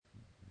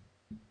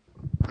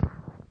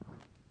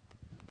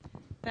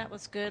That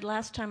was good.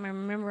 Last time I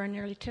remember I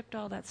nearly tipped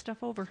all that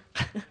stuff over.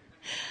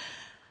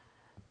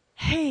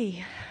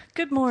 Hey,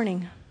 good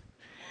morning.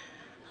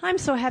 I'm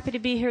so happy to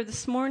be here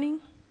this morning.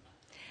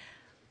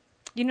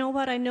 You know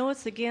what? I know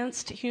it's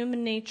against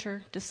human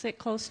nature to sit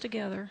close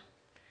together.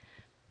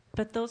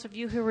 But those of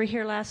you who were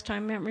here last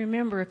time,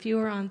 remember, if you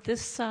are on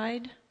this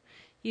side,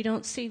 you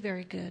don't see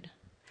very good.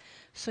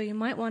 So you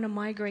might want to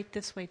migrate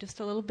this way just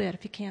a little bit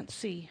if you can't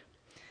see.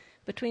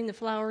 Between the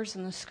flowers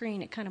and the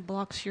screen, it kind of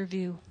blocks your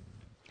view.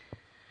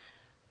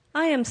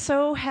 I am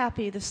so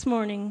happy this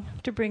morning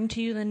to bring to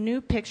you the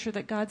new picture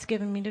that God's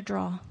given me to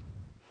draw.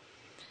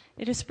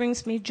 It just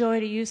brings me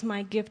joy to use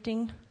my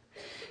gifting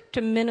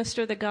to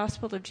minister the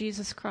gospel of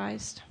Jesus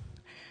Christ.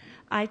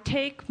 I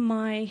take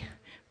my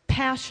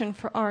passion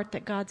for art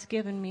that God's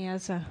given me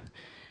as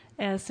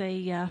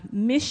a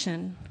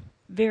mission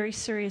very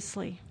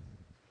seriously.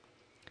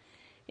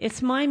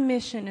 It's my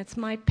mission, it's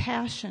my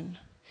passion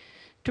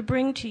to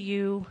bring to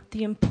you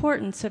the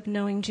importance of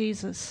knowing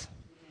Jesus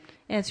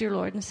as your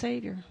Lord and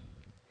Savior.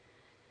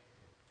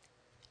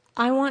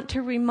 I want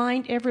to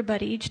remind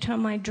everybody each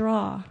time I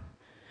draw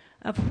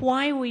of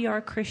why we are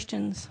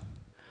Christians,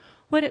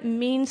 what it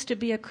means to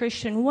be a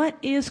Christian, what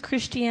is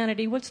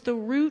Christianity, what's the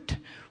root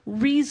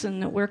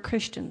reason that we're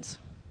Christians,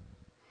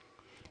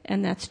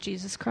 and that's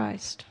Jesus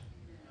Christ.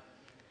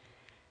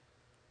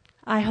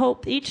 I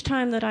hope each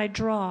time that I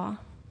draw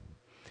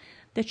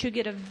that you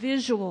get a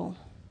visual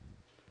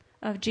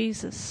of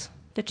Jesus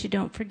that you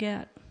don't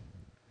forget.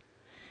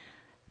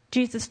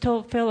 Jesus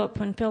told Philip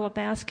when Philip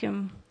asked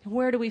him,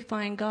 where do we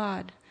find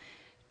God?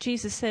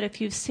 Jesus said,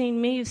 if you've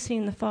seen me, you've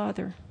seen the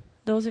Father.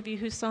 Those of you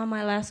who saw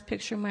my last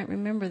picture might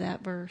remember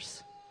that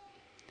verse.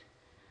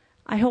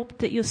 I hope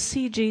that you'll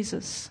see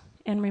Jesus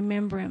and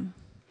remember him.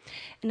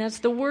 And as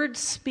the words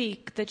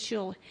speak, that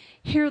you'll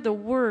hear the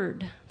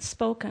word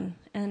spoken,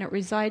 and it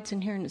resides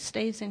in here and it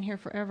stays in here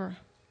forever.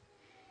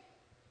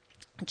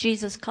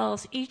 Jesus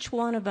calls each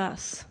one of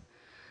us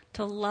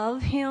to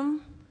love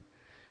him,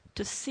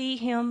 to see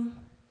him,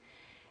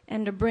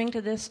 and to bring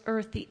to this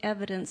earth the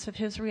evidence of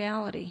his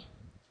reality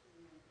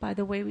by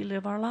the way we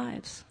live our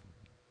lives.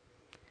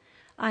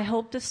 I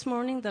hope this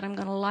morning that I'm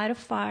going to light a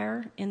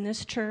fire in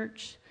this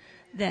church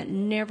that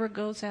never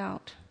goes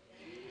out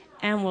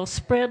and will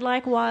spread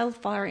like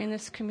wildfire in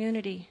this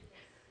community.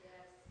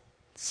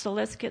 So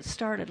let's get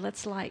started.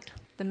 Let's light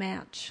the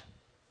match.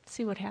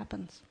 See what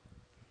happens.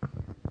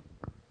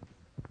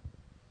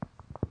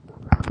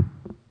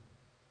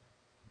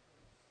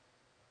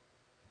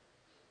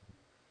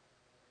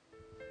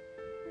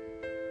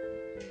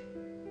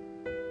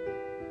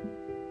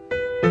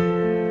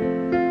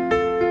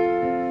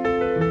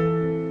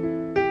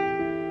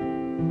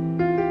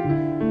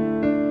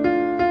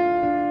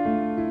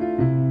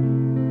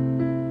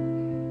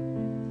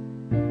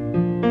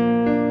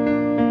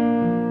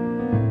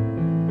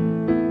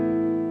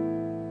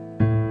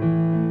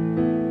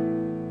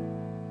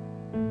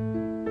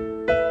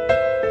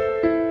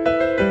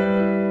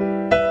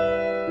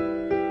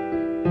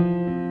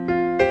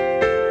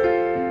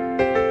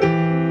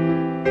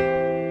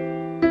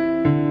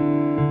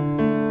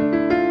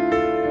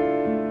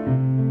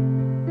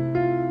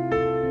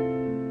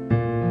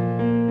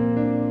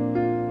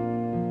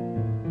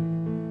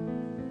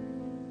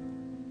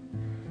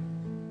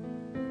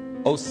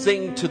 Oh,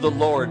 sing to the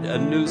Lord a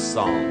new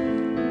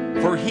song,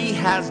 for he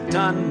has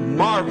done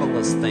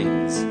marvelous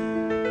things.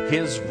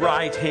 His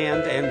right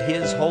hand and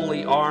his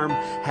holy arm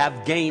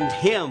have gained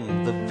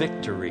him the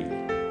victory.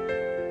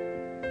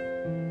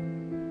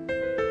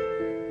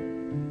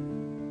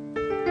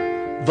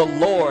 The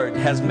Lord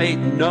has made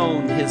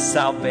known his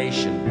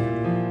salvation.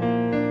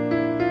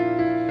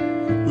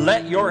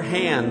 Let your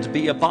hand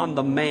be upon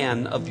the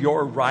man of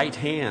your right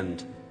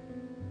hand,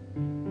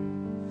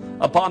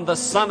 upon the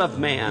Son of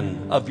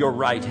Man of your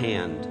right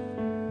hand,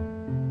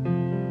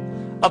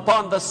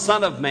 upon the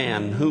Son of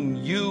Man whom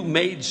you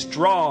made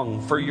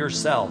strong for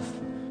yourself.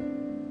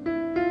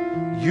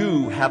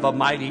 You have a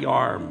mighty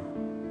arm.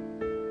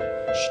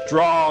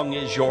 Strong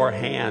is your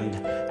hand,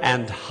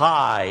 and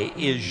high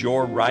is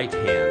your right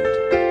hand.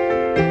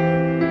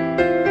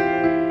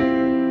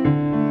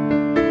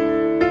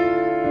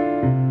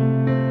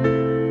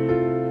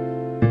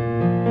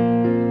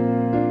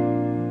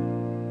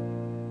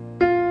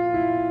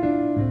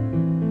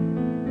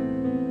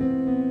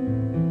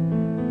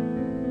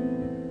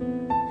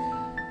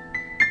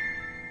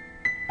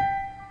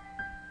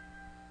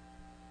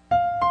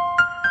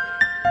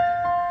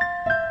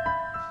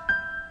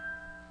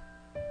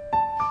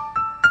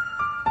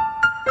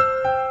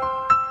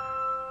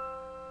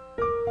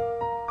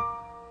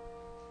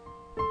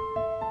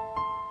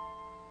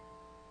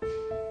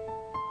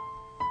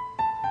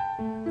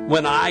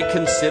 When I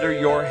consider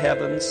your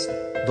heavens,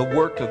 the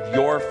work of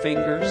your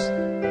fingers,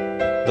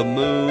 the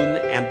moon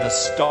and the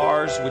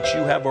stars which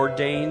you have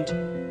ordained,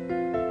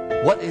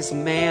 what is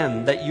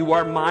man that you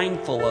are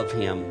mindful of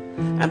him,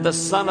 and the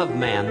Son of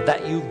Man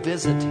that you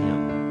visit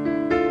him?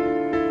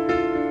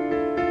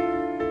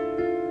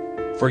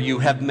 For you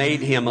have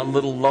made him a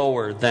little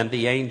lower than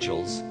the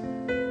angels.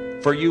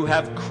 For you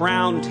have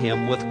crowned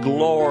him with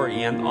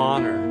glory and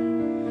honor.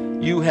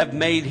 You have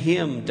made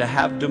him to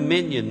have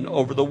dominion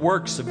over the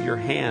works of your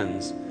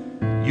hands.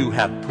 You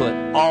have put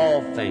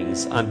all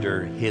things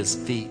under his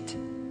feet.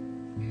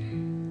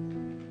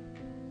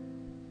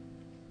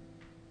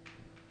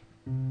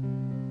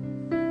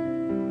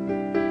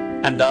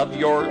 And of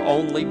your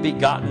only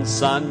begotten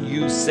Son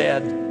you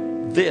said,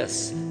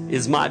 "This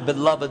is my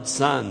beloved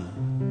Son.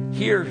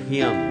 Hear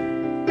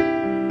him."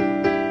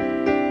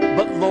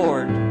 But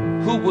Lord,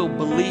 who will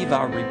believe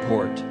our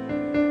report?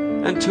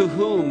 And to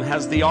whom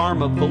has the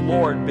arm of the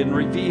Lord been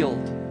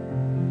revealed?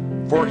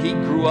 For he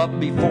grew up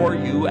before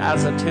you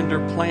as a tender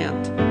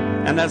plant,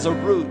 and as a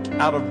root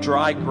out of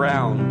dry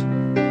ground.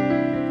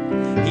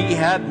 He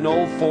had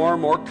no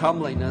form or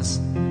comeliness,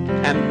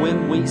 and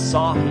when we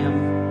saw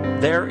him,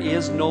 there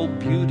is no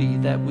beauty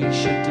that we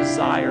should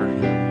desire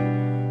him.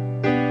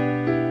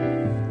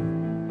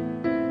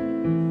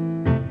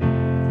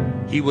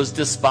 He was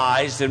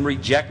despised and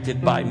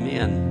rejected by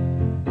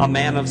men, a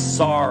man of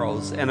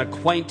sorrows and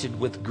acquainted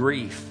with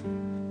grief.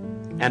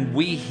 And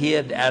we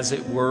hid, as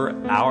it were,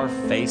 our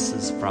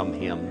faces from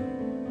him.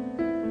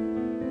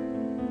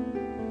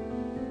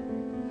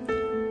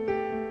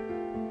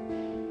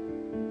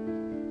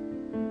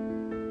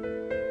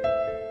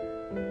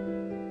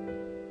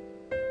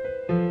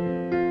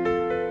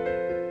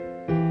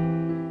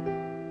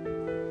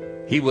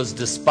 He was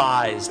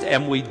despised,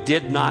 and we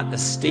did not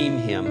esteem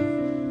him.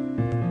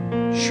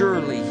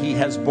 Surely he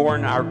has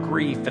borne our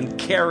grief and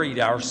carried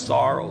our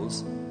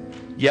sorrows.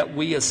 Yet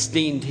we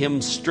esteemed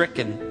him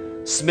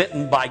stricken,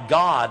 smitten by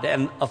God,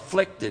 and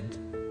afflicted.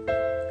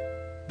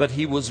 But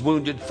he was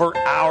wounded for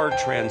our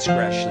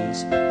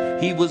transgressions.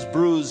 He was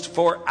bruised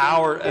for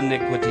our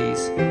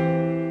iniquities.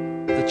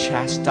 The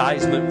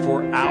chastisement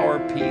for our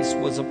peace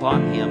was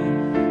upon him,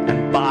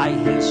 and by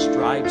his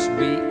stripes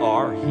we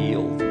are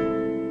healed.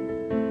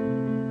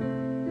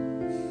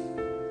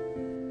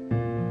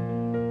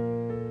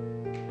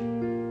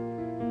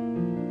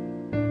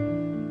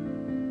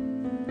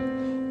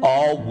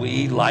 All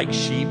we like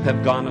sheep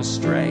have gone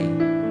astray.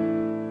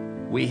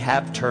 We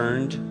have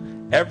turned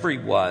every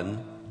one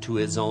to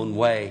his own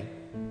way.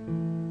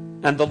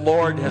 And the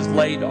Lord has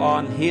laid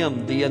on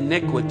him the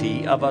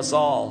iniquity of us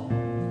all.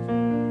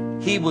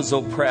 He was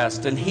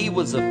oppressed and he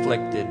was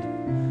afflicted,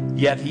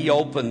 yet he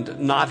opened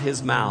not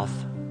his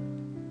mouth.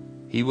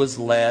 He was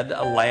led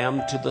a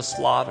lamb to the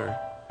slaughter,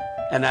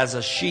 and as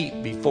a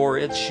sheep before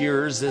its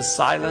shearers is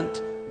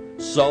silent,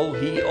 so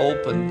he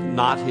opened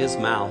not his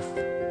mouth.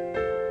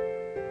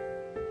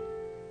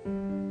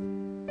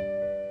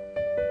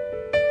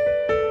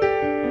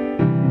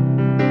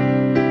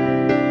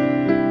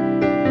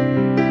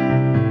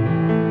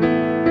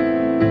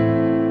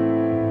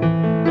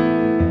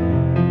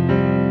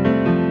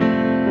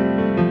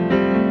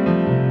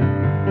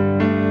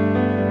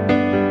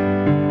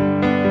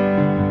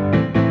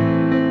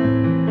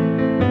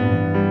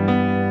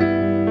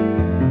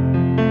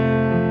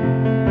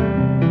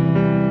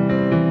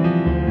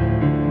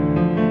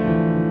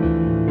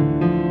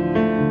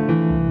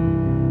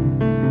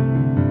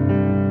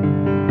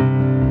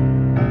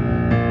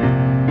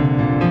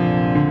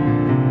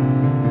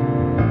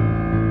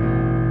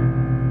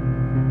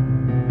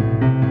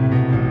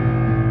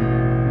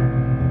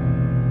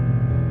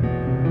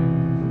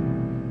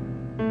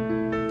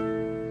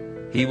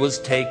 He was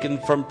taken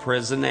from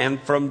prison and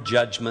from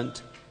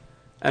judgment,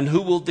 and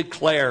who will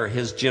declare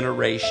his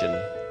generation?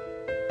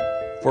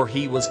 For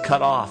he was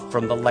cut off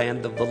from the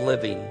land of the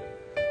living.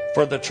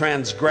 For the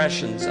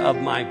transgressions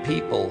of my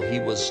people he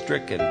was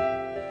stricken,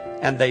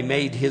 and they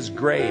made his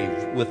grave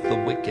with the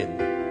wicked.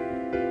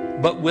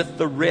 But with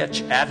the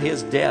rich at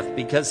his death,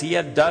 because he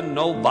had done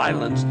no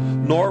violence,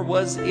 nor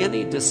was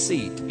any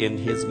deceit in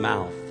his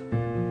mouth.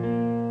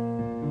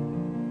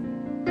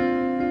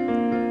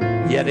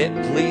 Yet it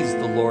pleased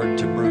the Lord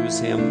to bruise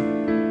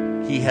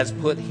him. He has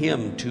put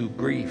him to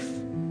grief.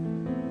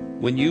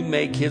 When you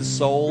make his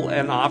soul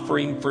an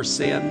offering for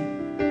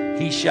sin,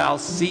 he shall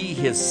see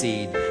his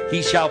seed.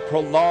 He shall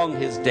prolong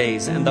his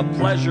days, and the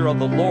pleasure of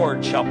the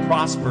Lord shall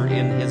prosper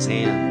in his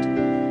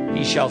hand.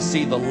 He shall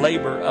see the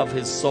labor of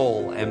his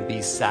soul and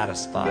be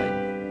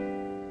satisfied.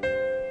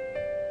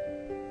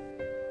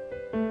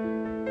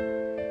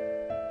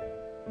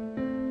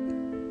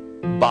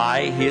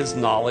 By his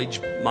knowledge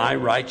my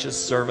righteous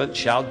servant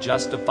shall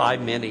justify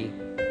many,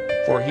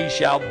 for he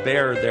shall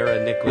bear their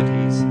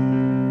iniquities.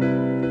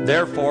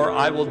 Therefore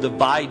I will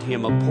divide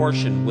him a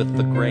portion with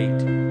the great,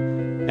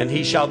 and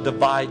he shall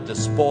divide the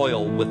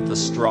spoil with the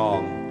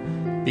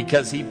strong,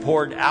 because he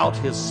poured out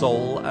his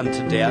soul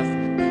unto death,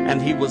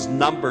 and he was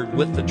numbered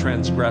with the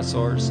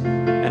transgressors,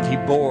 and he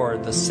bore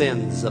the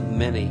sins of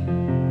many,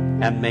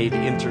 and made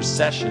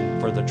intercession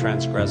for the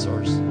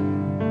transgressors.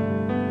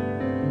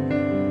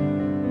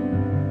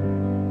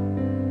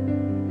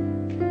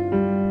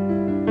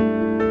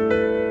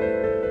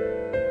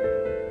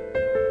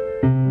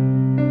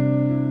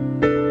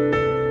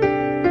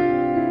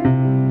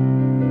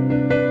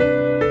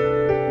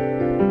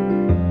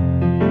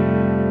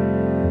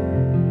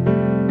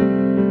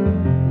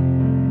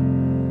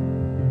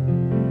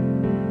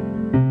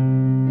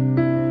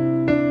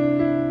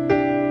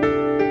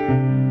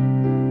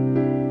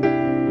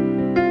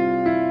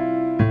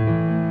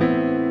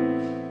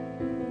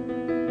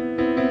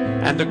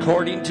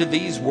 according to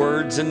these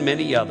words and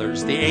many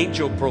others, the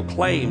angel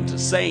proclaimed,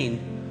 saying,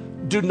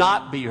 "Do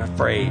not be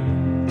afraid,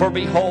 for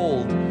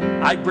behold,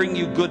 I bring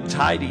you good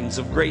tidings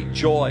of great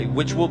joy,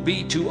 which will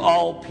be to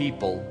all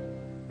people.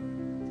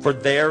 For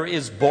there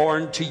is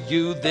born to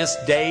you this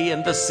day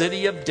in the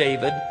city of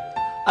David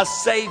a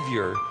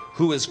Savior,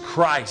 who is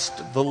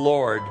Christ the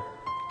Lord.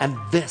 And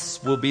this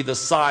will be the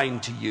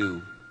sign to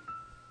you.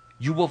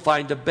 You will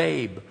find a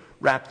babe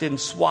wrapped in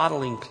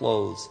swaddling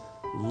clothes,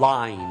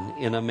 lying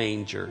in a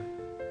manger."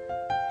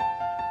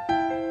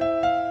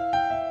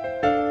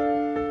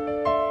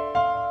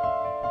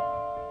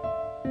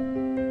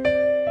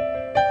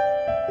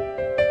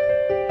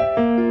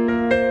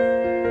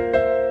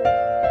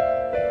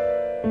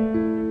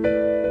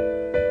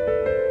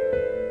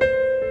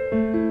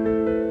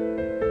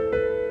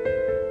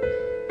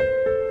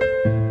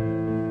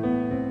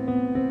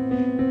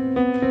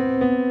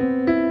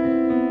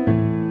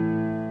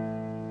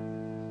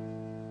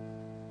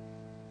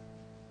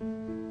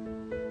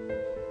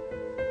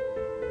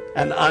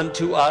 "And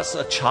unto us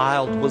a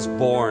child was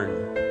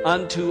born,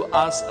 unto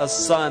us a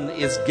son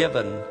is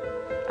given,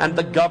 and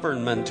the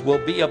government will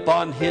be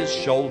upon his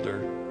shoulder.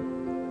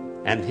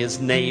 And his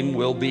name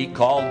will be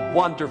called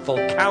Wonderful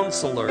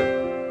Counselor,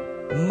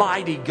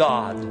 Mighty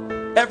God,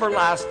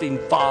 Everlasting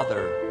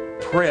Father,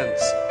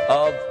 Prince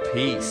of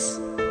Peace.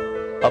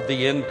 Of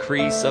the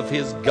increase of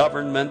his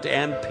government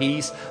and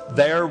peace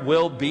there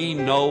will be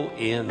no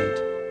end."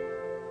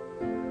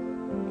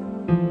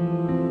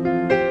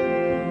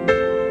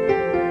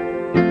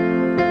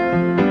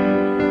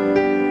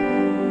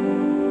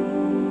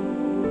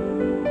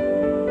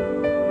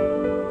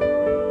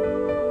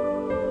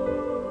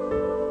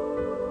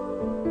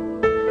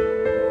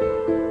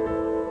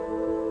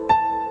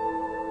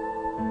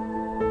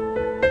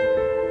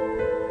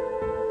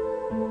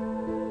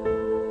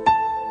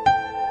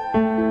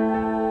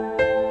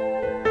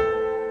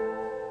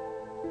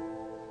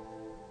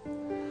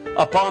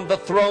 Upon the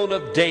throne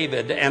of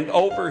David and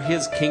over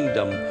his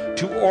kingdom,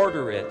 to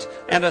order it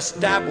and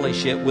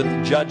establish it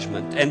with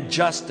judgment and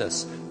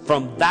justice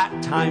from that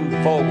time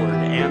forward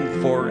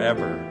and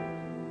forever.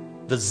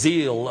 The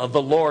zeal of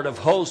the Lord of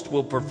hosts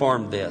will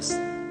perform this,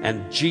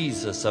 and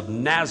Jesus of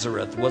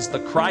Nazareth was the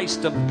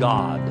Christ of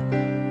God,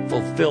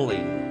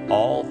 fulfilling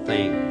all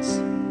things.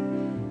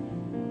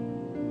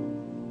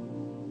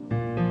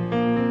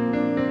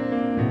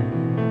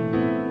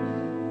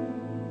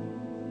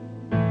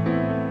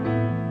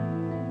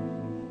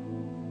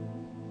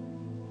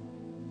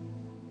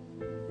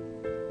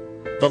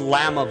 The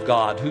Lamb of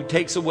God, who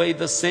takes away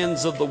the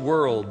sins of the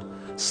world,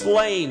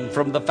 slain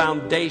from the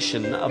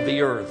foundation of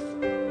the earth,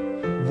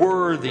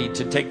 worthy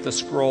to take the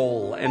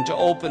scroll and to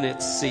open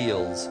its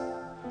seals.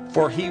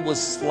 For he was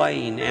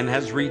slain and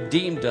has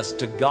redeemed us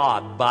to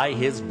God by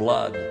his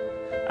blood,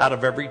 out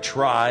of every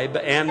tribe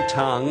and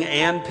tongue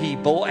and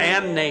people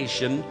and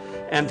nation,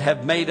 and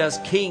have made us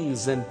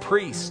kings and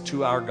priests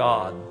to our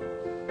God.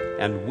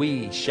 And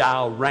we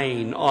shall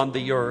reign on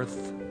the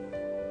earth.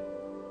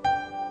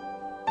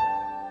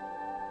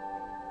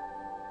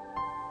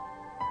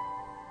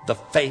 The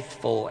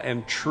faithful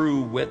and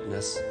true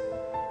witness,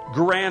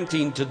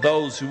 granting to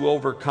those who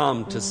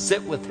overcome to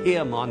sit with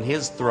him on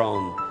his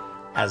throne,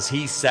 as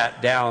he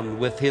sat down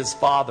with his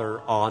Father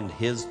on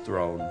his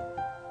throne.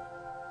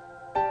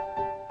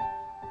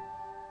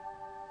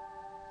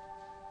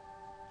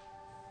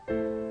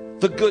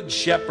 The good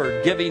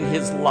shepherd giving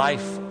his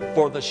life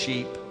for the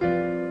sheep.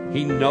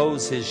 He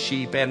knows his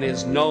sheep and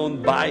is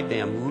known by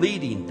them,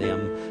 leading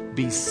them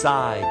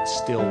beside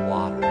still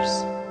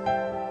waters.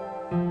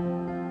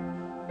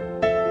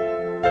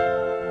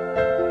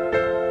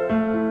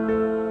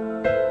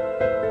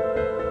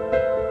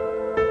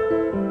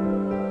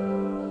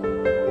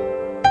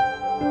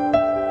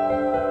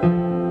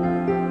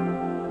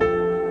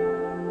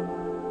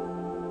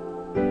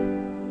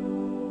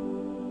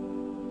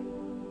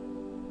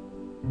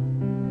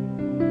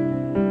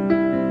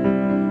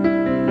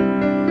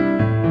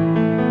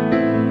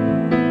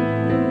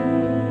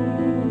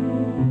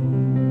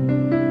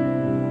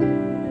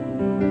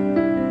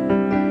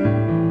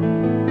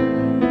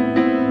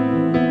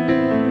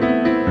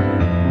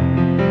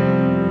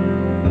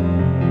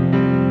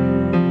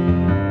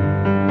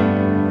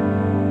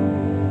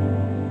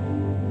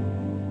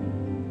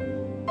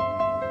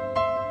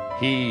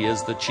 He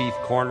is the chief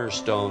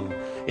cornerstone,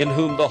 in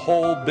whom the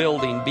whole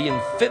building, being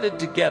fitted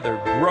together,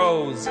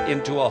 grows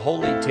into a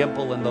holy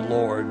temple in the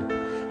Lord,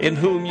 in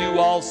whom you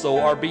also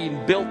are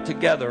being built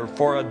together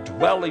for a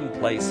dwelling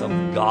place of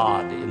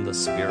God in the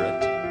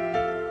Spirit.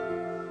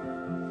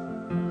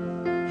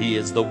 He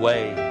is the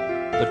way,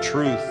 the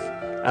truth,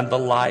 and the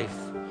life.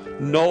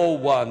 No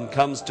one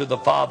comes to the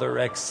Father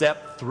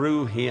except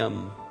through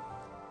him.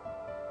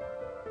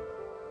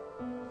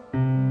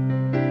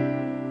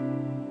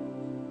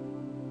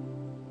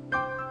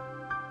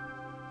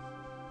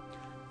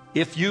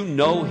 If you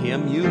know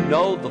him, you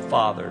know the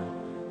Father.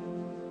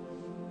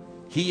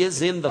 He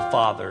is in the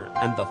Father,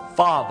 and the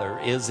Father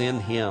is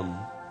in him.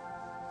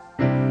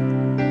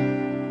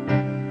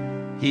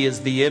 He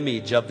is the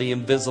image of the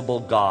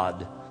invisible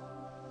God,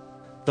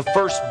 the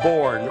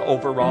firstborn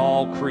over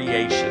all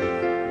creation.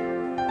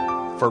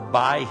 For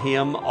by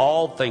him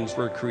all things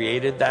were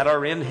created that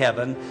are in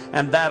heaven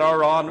and that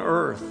are on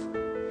earth,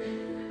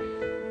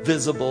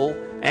 visible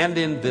and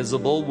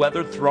invisible,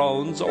 whether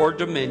thrones or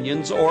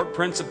dominions or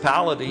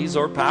principalities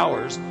or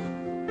powers.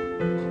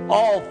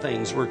 All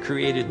things were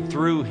created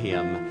through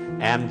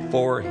him and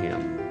for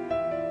him.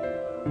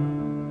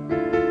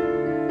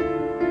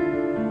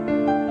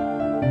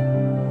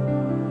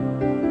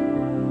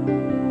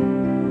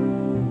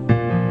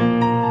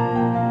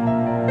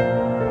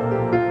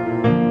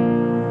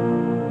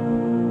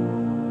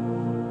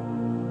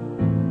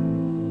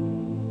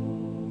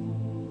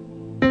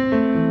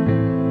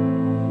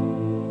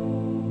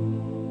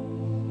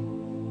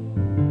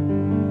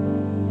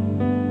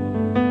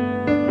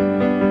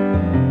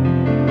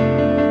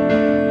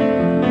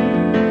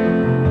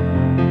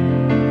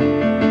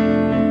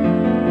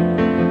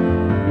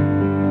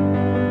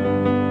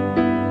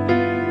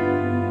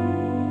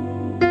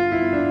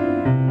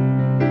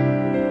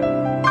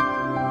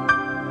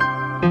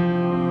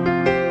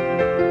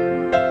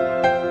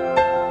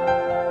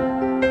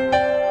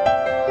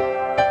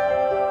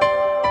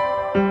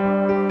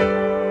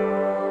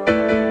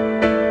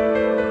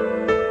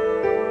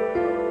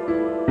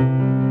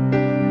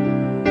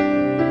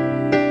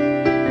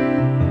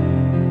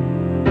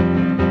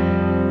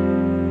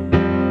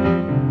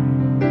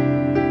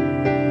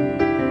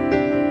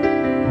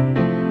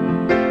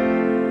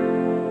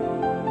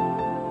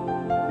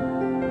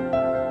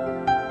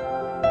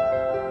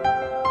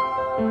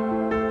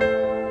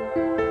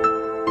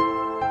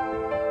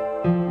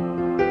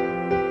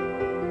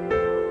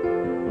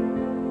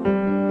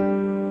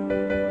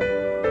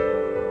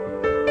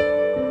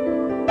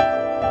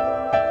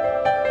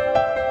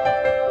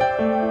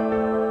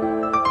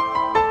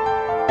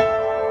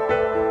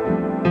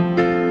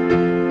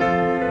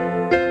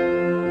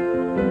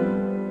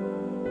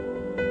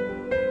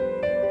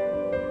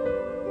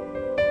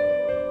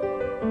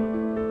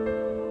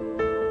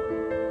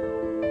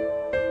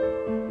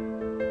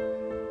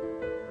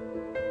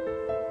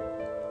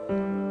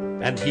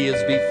 And he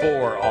is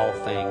before all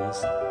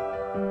things,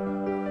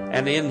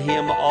 and in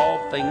him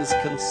all things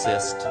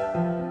consist.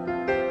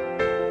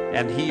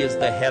 And he is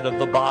the head of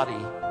the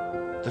body,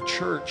 the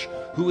church,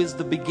 who is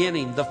the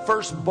beginning, the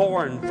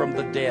firstborn from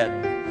the dead,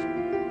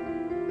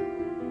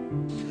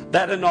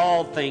 that in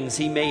all things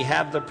he may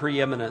have the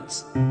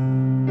preeminence.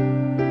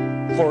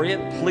 For it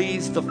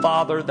pleased the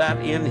Father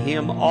that in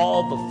him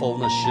all the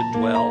fullness should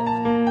dwell,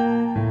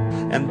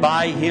 and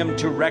by him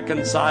to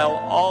reconcile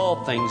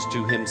all things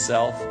to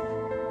himself.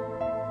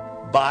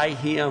 By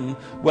him,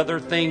 whether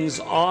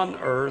things on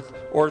earth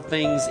or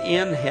things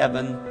in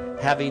heaven,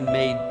 having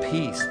made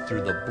peace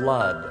through the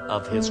blood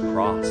of his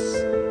cross.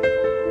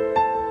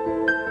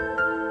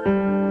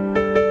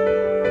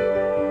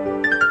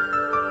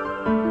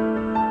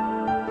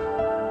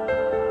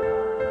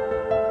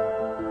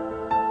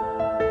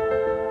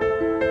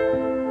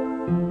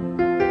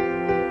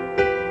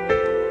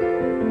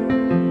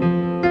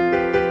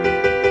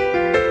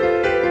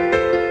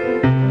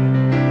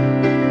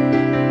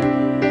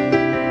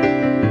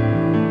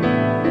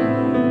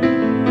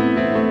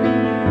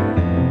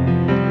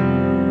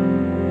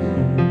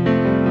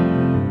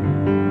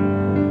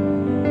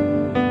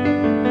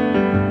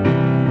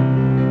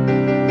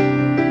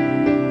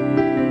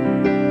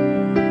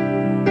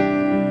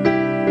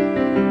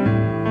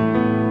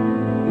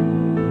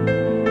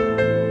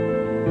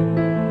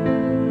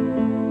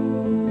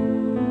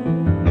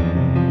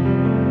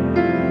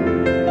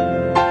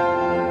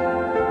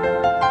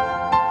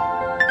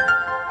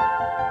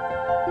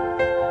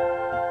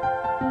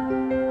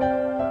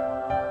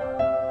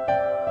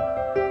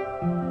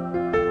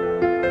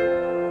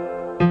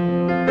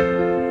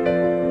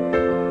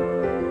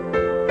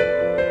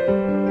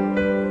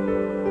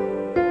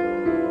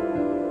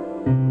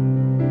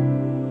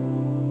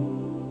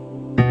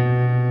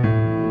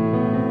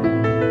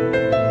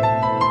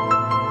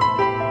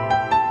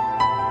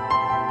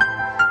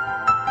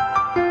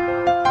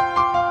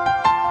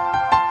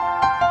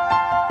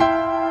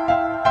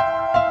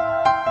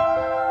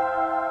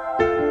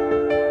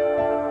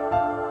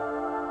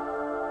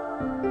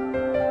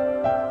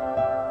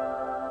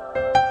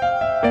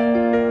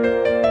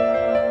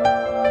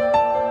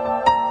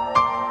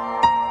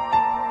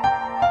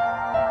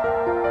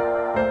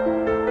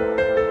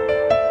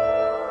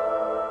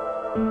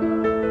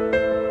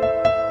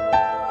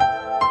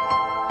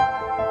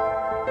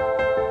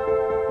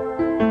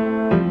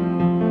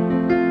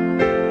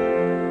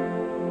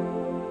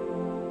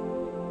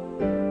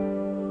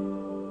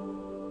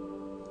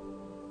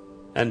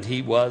 And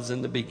he was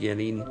in the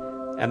beginning,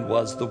 and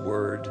was the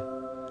Word.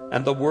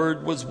 And the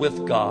Word was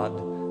with God,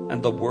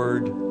 and the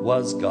Word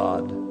was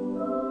God.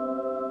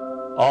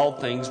 All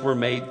things were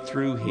made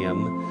through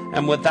him,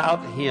 and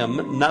without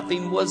him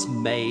nothing was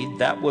made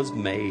that was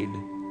made.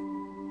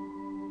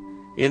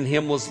 In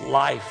him was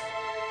life,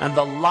 and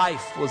the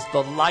life was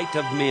the light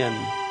of men.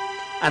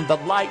 And the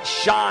light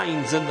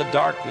shines in the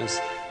darkness,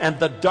 and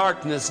the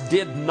darkness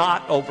did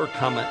not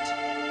overcome it.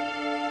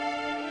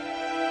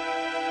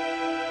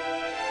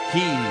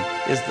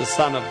 He is the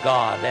Son of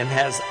God and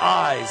has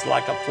eyes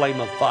like a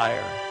flame of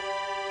fire,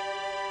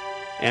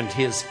 and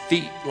his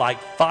feet like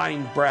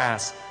fine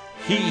brass.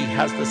 He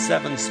has the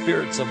 7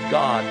 spirits of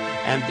God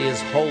and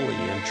is holy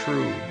and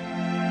true.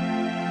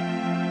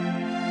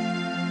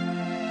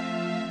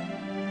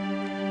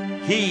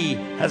 He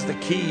has the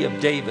key of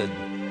David.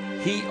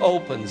 He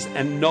opens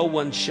and no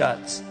one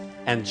shuts,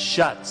 and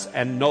shuts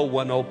and no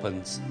one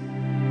opens.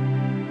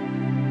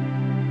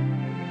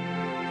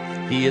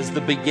 He is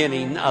the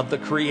beginning of the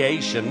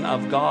creation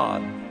of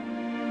God,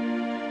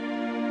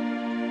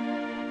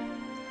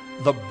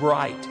 the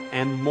bright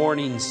and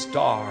morning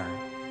star.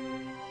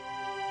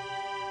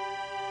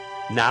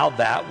 Now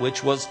that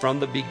which was from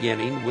the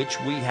beginning, which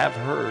we have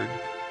heard,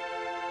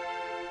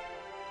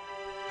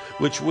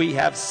 which we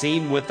have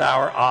seen with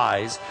our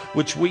eyes,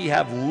 which we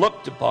have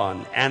looked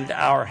upon, and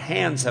our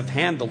hands have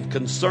handled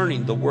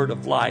concerning the word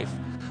of life.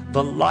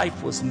 The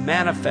life was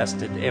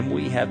manifested, and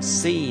we have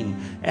seen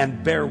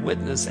and bear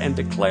witness and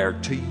declare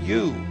to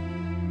you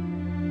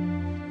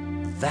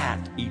that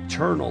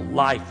eternal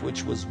life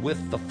which was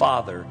with the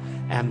Father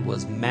and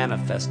was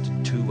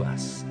manifested to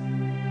us.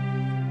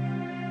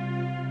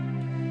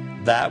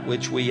 That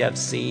which we have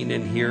seen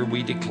and hear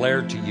we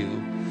declare to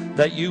you,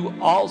 that you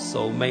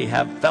also may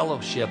have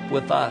fellowship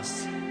with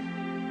us.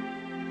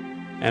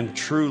 And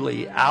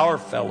truly our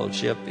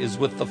fellowship is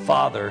with the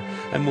Father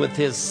and with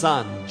his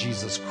Son,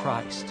 Jesus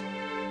Christ.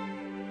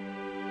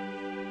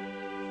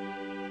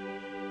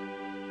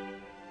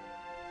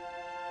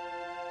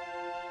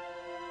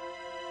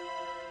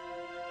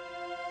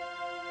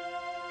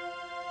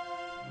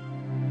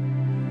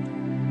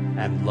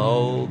 And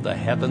lo, the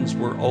heavens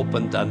were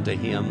opened unto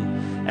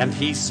him, and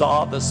he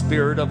saw the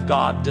Spirit of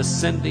God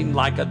descending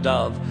like a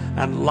dove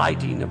and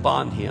lighting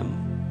upon him.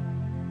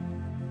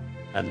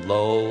 And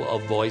lo, a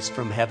voice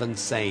from heaven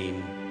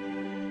saying,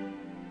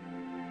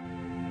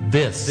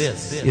 This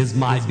is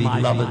my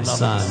beloved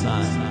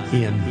Son,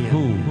 in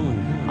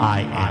whom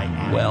I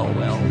am well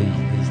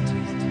pleased.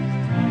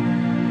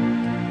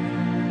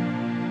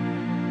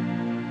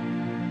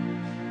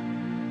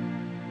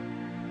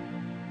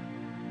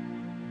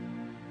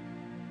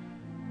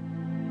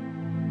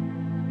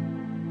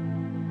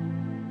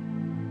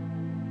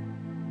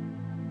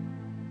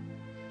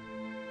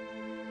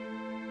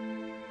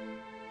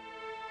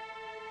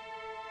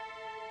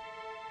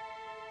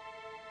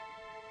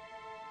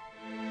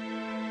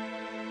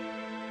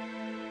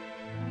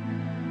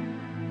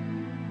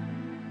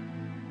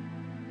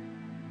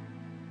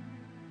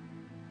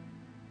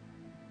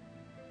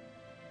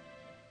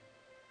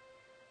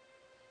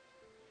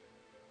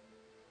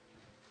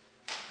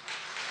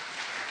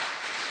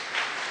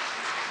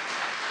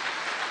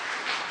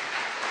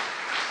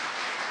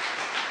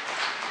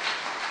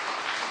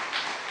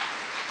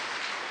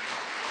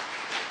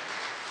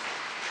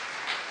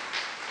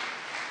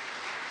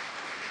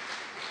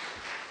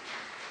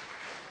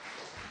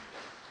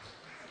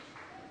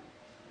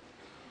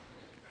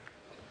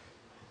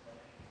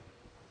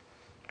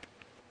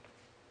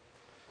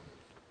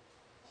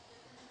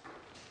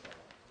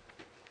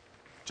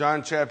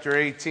 John chapter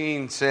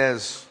 18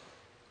 says,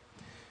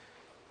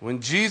 When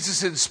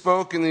Jesus had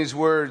spoken these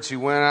words, he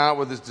went out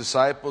with his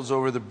disciples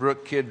over the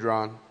brook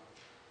Kidron,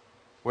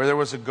 where there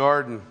was a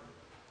garden.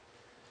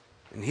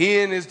 And he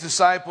and his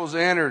disciples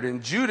entered,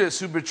 and Judas,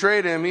 who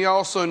betrayed him, he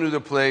also knew the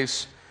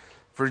place,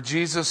 for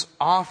Jesus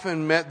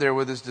often met there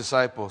with his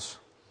disciples.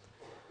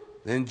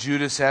 Then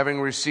Judas, having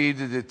received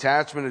a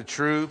detachment of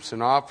troops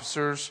and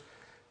officers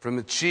from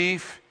the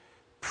chief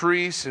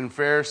priests and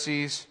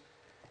Pharisees,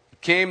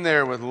 came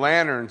there with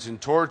lanterns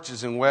and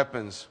torches and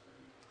weapons.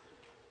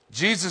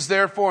 Jesus,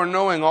 therefore,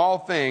 knowing all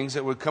things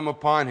that would come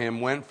upon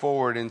him, went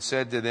forward and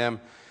said to them,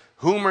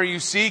 Whom are you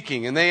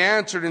seeking? And they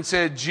answered and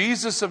said,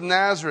 Jesus of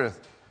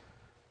Nazareth.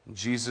 And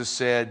Jesus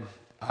said,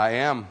 I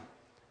am.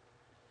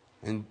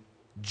 And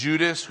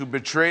Judas, who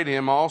betrayed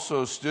him,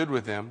 also stood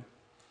with him.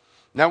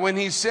 Now when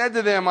he said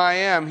to them, I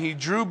am, they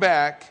drew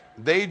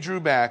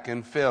back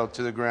and fell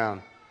to the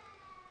ground.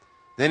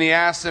 Then he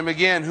asked them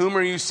again, Whom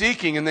are you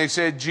seeking? And they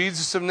said,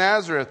 Jesus of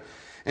Nazareth.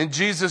 And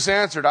Jesus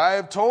answered, I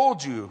have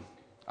told you,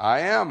 I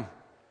am.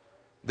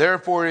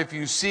 Therefore, if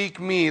you seek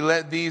me,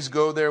 let these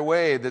go their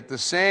way, that the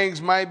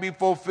sayings might be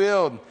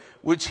fulfilled,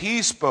 which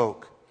he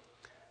spoke.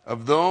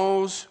 Of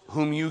those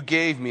whom you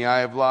gave me, I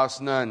have lost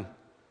none.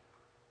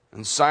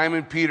 And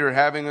Simon Peter,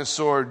 having a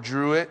sword,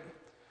 drew it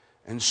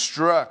and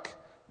struck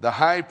the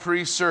high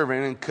priest's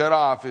servant and cut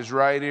off his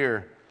right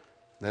ear.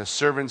 The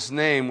servant's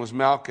name was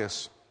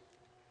Malchus.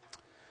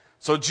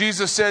 So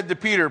Jesus said to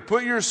Peter,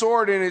 Put your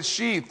sword in its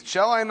sheath.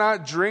 Shall I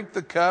not drink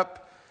the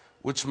cup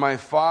which my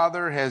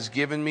Father has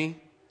given me?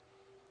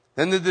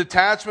 Then the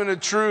detachment of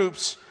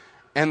troops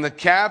and the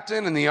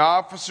captain and the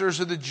officers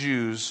of the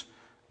Jews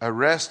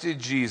arrested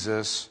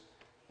Jesus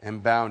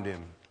and bound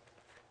him.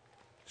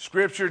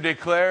 Scripture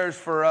declares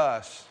for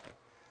us,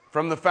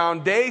 from the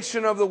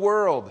foundation of the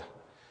world,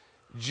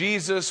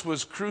 Jesus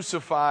was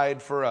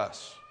crucified for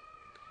us.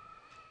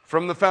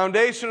 From the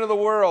foundation of the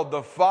world,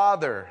 the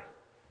Father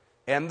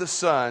and the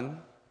Son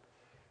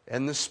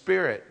and the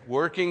Spirit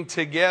working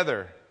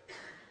together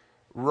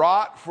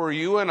wrought for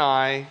you and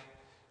I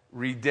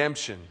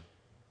redemption.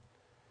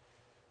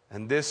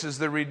 And this is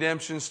the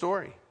redemption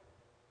story.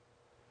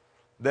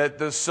 That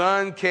the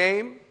Son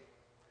came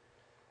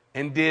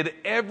and did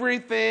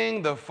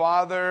everything the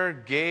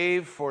Father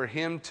gave for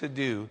him to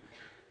do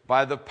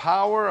by the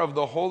power of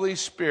the Holy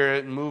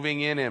Spirit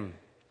moving in him.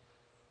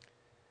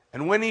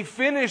 And when he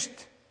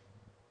finished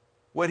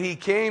what he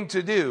came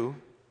to do,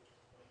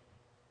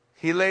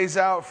 he lays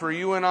out for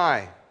you and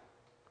I,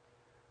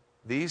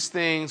 these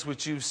things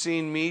which you've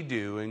seen me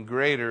do and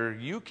greater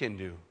you can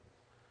do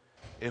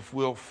if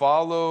we'll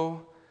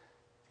follow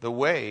the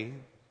way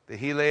that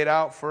he laid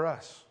out for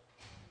us.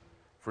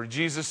 For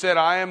Jesus said,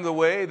 I am the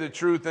way, the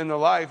truth, and the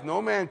life.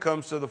 No man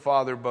comes to the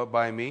Father but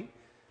by me.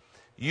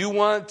 You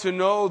want to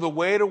know the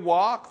way to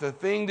walk, the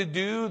thing to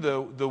do,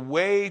 the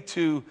way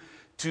to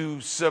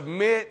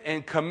submit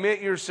and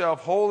commit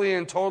yourself wholly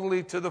and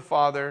totally to the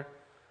Father.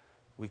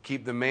 We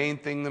keep the main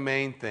thing the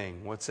main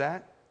thing. What's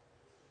that?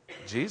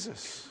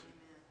 Jesus.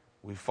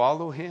 We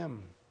follow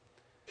him.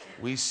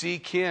 We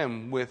seek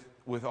him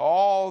with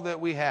all that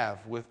we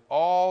have, with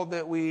all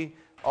that we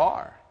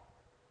are,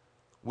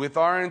 with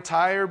our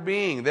entire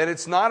being. That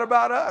it's not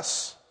about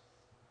us.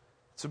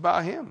 It's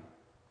about him.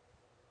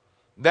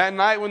 That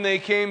night when they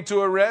came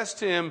to arrest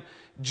him,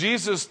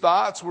 Jesus'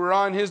 thoughts were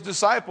on his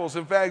disciples.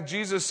 In fact,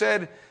 Jesus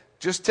said,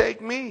 just take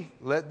me,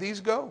 let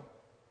these go.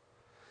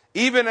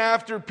 Even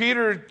after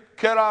Peter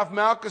cut off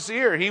Malchus'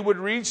 ear, he would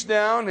reach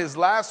down, his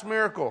last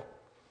miracle,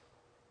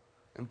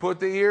 and put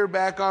the ear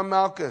back on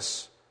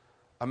Malchus,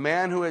 a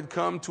man who had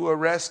come to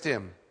arrest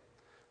him,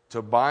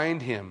 to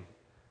bind him,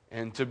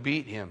 and to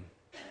beat him.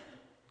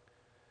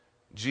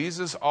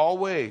 Jesus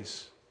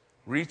always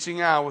reaching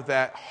out with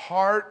that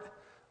heart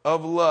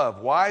of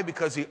love. Why?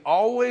 Because he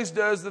always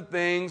does the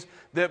things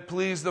that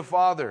please the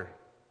Father.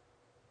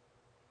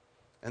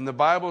 And the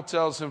Bible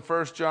tells in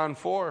 1 John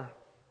 4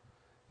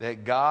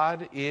 that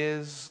God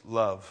is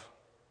love.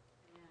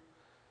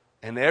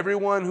 And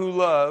everyone who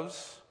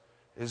loves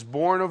is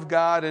born of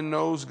God and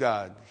knows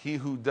God. He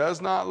who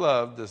does not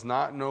love does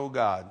not know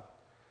God,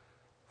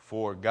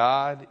 for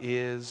God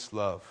is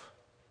love.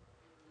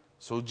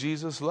 So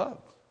Jesus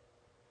loved.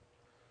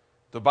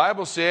 The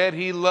Bible said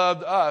he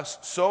loved us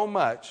so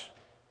much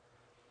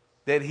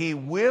that he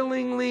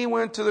willingly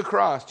went to the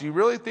cross. Do you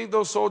really think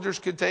those soldiers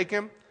could take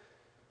him?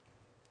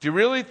 Do you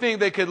really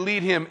think they could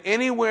lead him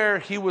anywhere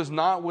he was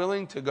not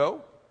willing to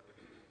go?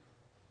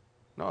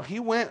 No, he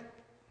went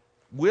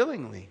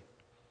willingly.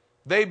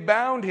 They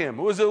bound him.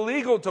 It was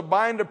illegal to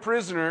bind a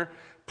prisoner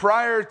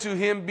prior to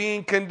him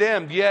being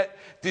condemned. Yet,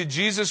 did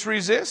Jesus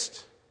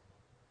resist?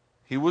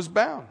 He was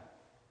bound.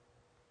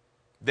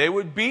 They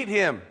would beat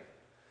him.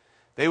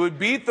 They would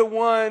beat the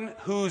one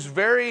whose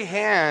very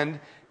hand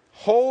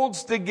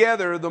holds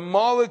together the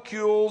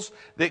molecules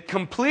that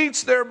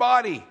completes their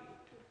body.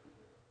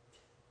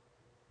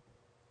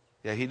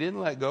 Yeah, he didn't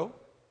let go.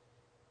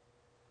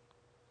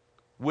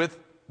 With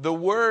the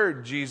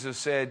word, Jesus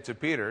said to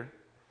Peter,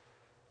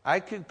 I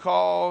could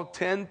call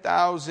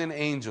 10,000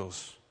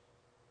 angels.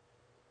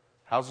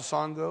 How's the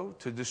song go?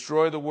 To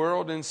destroy the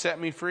world and set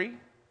me free?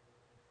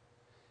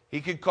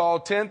 He could call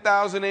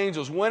 10,000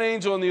 angels. One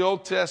angel in the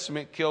Old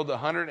Testament killed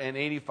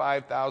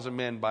 185,000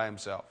 men by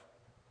himself.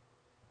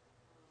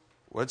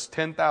 What's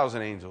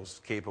 10,000 angels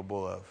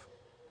capable of?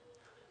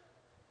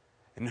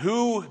 And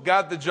who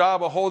got the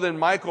job of holding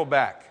Michael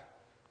back?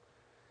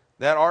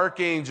 That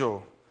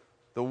archangel,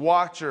 the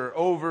watcher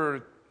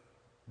over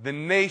the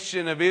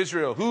nation of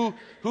Israel.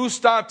 Who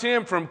stopped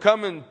him from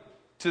coming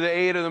to the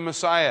aid of the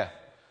Messiah?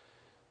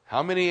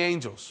 How many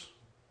angels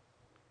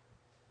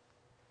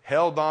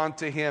held on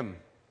to him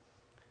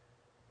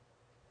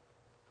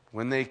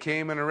when they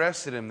came and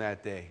arrested him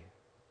that day?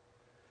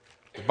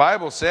 The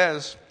Bible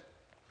says,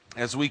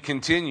 as we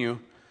continue,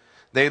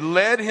 they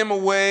led him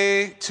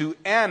away to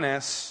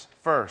Annas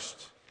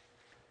first.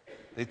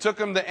 They took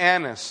him to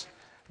Annas.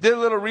 Did a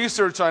little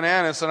research on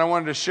Annas, and I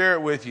wanted to share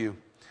it with you.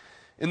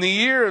 In the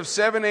year of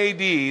 7 AD,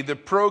 the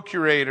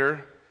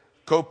procurator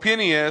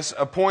Copinius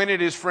appointed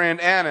his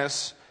friend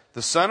Annas,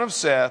 the son of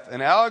Seth,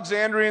 an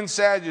Alexandrian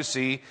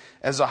Sadducee,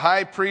 as a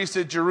high priest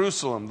at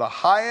Jerusalem, the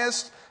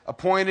highest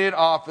appointed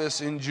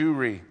office in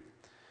Jewry.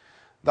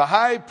 The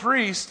high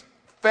priest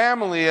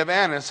family of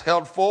Annas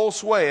held full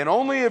sway, and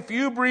only a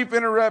few brief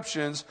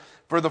interruptions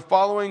for the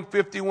following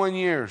 51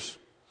 years.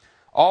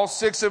 All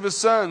 6 of his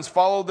sons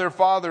followed their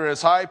father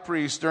as high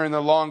priest during the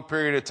long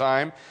period of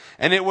time,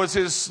 and it was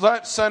his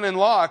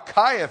son-in-law,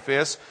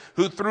 Caiaphas,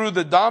 who through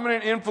the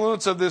dominant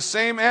influence of this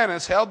same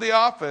Annas held the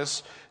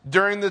office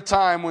during the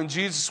time when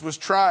Jesus was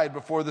tried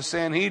before the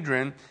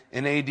Sanhedrin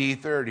in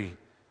AD 30.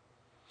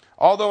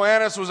 Although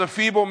Annas was a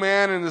feeble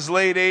man in his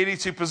late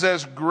 80s, he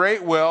possessed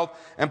great wealth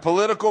and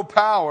political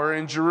power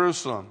in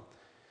Jerusalem.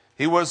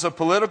 He was a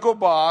political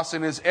boss,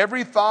 and his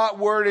every thought,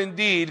 word, and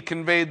deed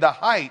conveyed the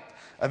height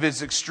of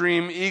his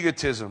extreme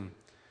egotism.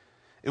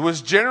 It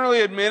was generally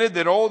admitted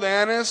that old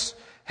Annas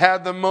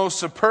had the most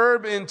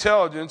superb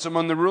intelligence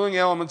among the ruling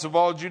elements of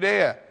all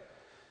Judea.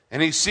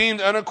 and he seemed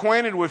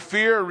unacquainted with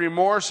fear or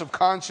remorse of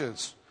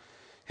conscience.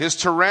 His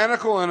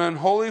tyrannical and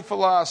unholy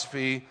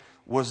philosophy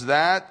was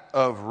that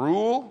of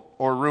rule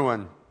or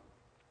ruin.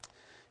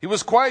 He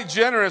was quite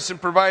generous in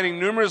providing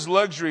numerous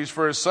luxuries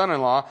for his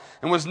son-in-law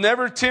and was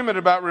never timid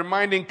about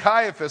reminding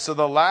Caiaphas of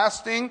the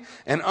lasting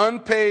and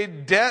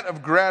unpaid debt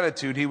of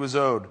gratitude he was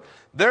owed.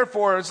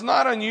 Therefore, it's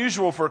not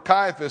unusual for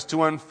Caiaphas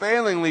to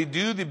unfailingly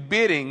do the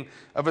bidding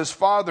of his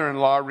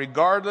father-in-law,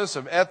 regardless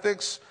of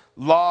ethics,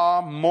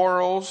 law,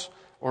 morals,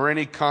 or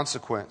any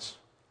consequence.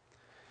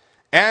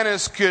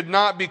 Annas could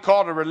not be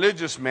called a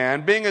religious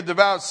man. Being a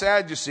devout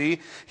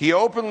Sadducee, he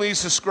openly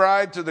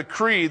subscribed to the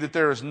creed that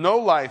there is no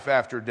life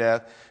after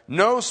death,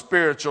 no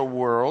spiritual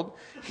world.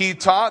 He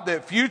taught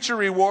that future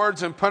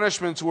rewards and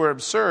punishments were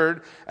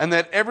absurd and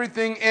that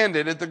everything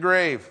ended at the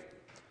grave.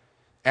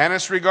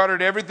 Annas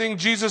regarded everything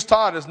Jesus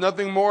taught as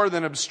nothing more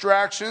than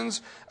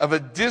abstractions of a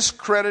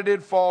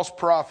discredited false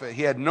prophet.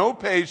 He had no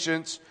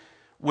patience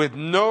with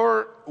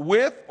nor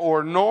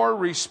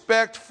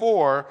respect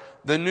for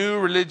the new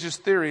religious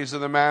theories of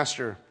the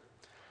master.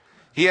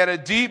 He had a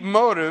deep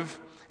motive,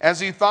 as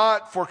he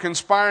thought, for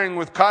conspiring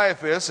with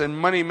Caiaphas and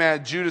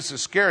money-mad Judas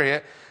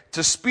Iscariot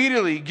to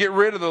speedily get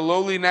rid of the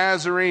lowly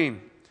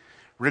Nazarene.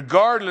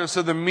 Regardless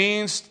of the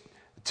means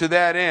to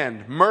that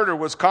end, murder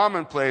was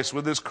commonplace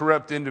with this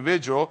corrupt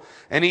individual,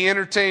 and he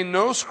entertained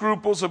no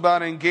scruples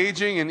about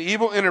engaging in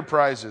evil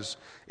enterprises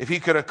if he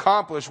could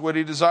accomplish what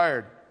he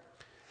desired.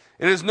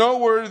 It is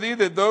noteworthy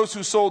that those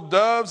who sold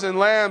doves and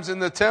lambs in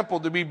the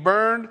temple to be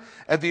burned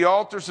at the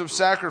altars of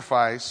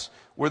sacrifice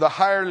were the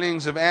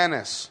hirelings of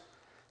Annas.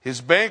 His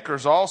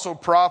bankers also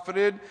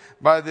profited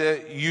by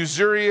the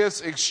usurious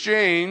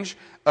exchange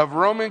of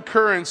Roman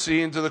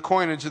currency into the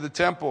coinage of the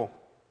temple.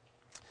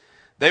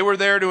 They were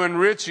there to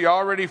enrich the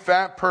already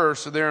fat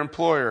purse of their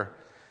employer.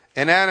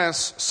 And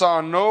Annas saw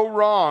no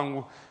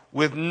wrong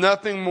with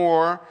nothing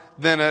more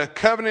than a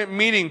covenant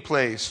meeting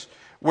place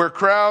where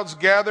crowds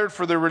gathered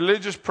for their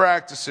religious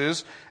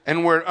practices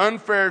and where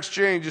unfair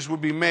exchanges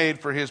would be made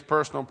for his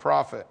personal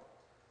profit.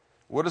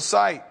 What a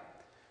sight.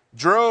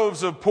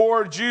 Droves of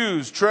poor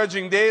Jews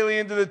trudging daily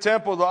into the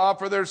temple to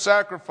offer their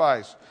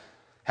sacrifice,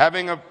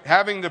 having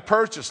to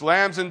purchase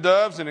lambs and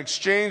doves and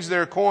exchange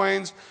their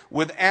coins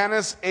with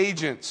Annas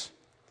agents,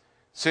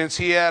 since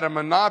he had a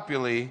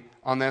monopoly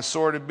on that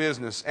sordid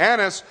business.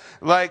 Annas,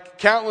 like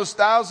countless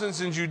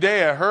thousands in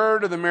Judea,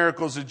 heard of the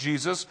miracles of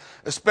Jesus,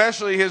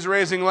 especially his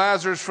raising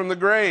Lazarus from the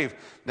grave.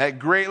 That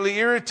greatly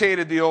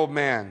irritated the old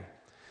man.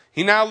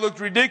 He now looked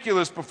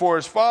ridiculous before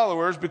his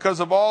followers because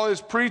of all his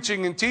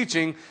preaching and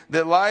teaching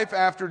that life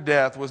after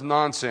death was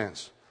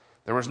nonsense.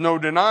 There was no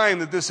denying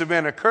that this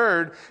event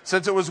occurred,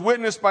 since it was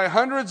witnessed by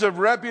hundreds of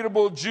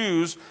reputable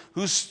Jews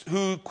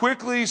who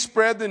quickly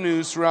spread the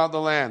news throughout the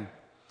land.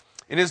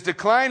 In his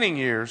declining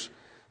years,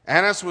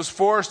 Annas was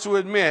forced to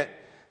admit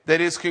that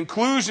his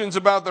conclusions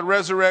about the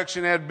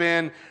resurrection had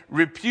been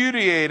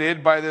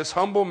repudiated by this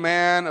humble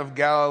man of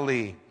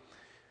Galilee.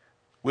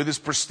 With his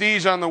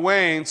prestige on the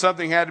wane,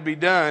 something had to be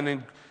done,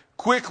 and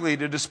quickly,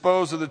 to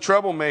dispose of the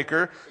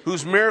troublemaker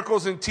whose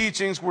miracles and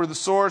teachings were the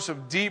source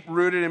of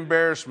deep-rooted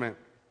embarrassment.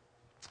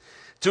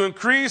 To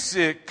increase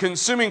the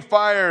consuming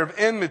fire of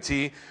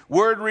enmity,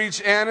 word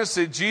reached Annas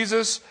that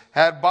Jesus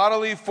had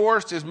bodily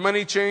forced his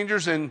money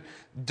changers and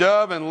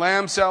dove and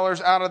lamb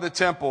sellers out of the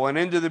temple and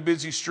into the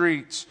busy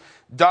streets,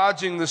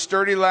 dodging the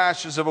sturdy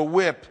lashes of a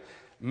whip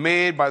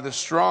made by the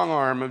strong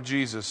arm of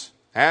Jesus.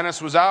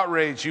 Annas was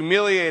outraged,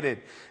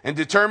 humiliated, and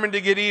determined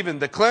to get even.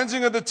 The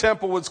cleansing of the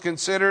temple was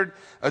considered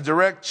a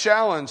direct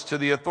challenge to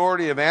the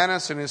authority of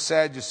Annas and his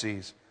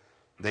Sadducees.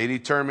 They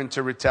determined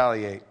to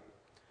retaliate. It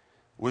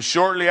was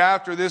shortly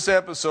after this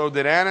episode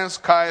that Annas,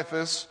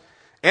 Caiaphas,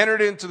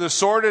 entered into the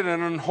sordid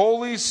and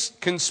unholy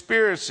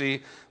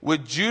conspiracy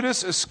with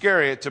Judas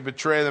Iscariot to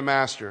betray the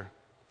master.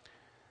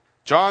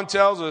 John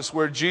tells us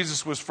where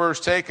Jesus was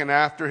first taken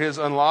after his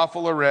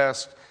unlawful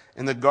arrest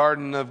in the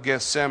Garden of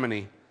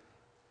Gethsemane.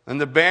 And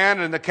the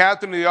band and the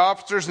captain of the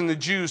officers and the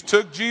Jews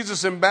took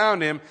Jesus and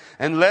bound him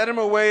and led him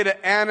away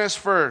to Annas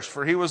first,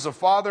 for he was the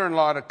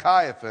father-in-law to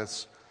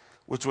Caiaphas,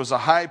 which was a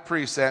high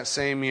priest that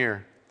same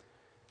year.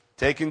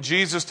 Taking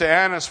Jesus to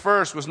Annas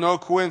first was no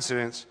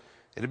coincidence.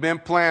 It had been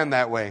planned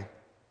that way.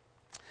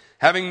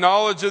 Having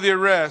knowledge of the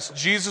arrest,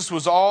 Jesus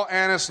was all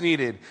Annas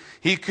needed.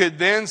 He could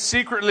then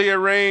secretly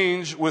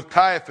arrange with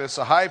Caiaphas,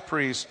 a high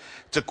priest,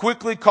 to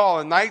quickly call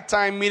a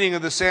nighttime meeting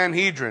of the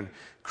Sanhedrin,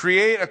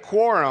 create a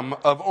quorum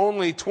of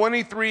only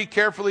 23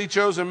 carefully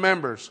chosen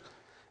members,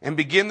 and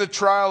begin the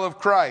trial of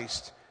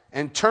Christ,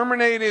 and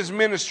terminate his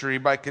ministry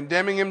by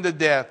condemning him to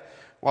death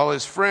while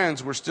his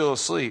friends were still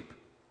asleep.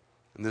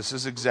 And this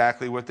is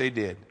exactly what they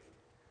did.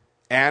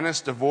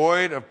 Annas,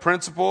 devoid of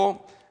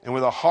principle and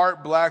with a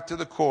heart black to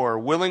the core,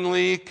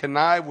 willingly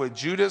connived with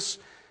Judas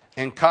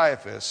and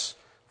Caiaphas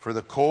for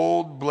the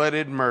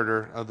cold-blooded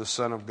murder of the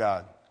Son of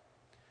God.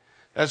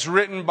 That's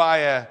written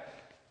by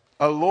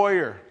a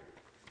lawyer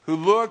who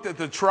looked at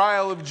the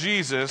trial of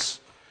Jesus,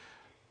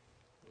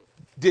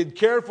 did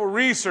careful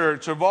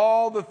research of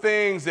all the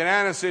things that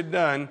Annas had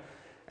done,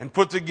 and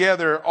put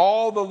together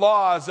all the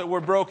laws that were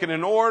broken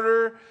in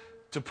order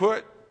to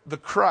put the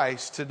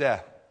Christ to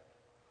death.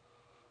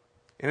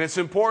 And it's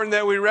important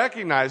that we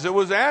recognize it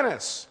was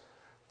Annas.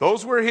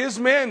 Those were his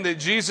men that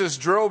Jesus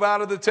drove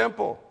out of the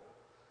temple.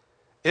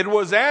 It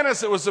was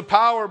Annas that was the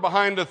power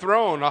behind the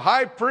throne. A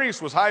high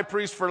priest was high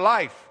priest for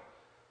life.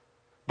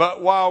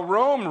 But while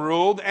Rome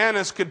ruled,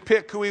 Annas could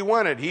pick who he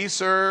wanted. He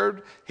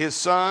served his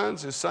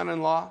sons, his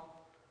son-in-law.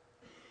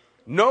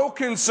 No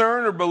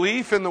concern or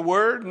belief in the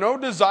word, no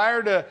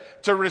desire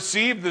to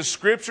receive the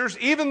scriptures,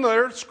 even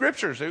their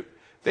scriptures.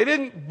 They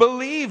didn't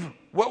believe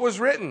what was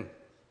written.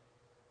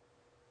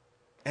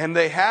 And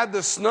they had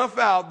to snuff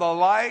out the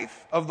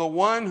life of the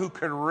one who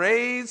could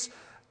raise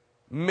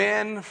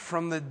men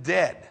from the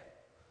dead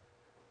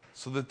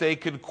so that they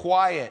could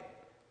quiet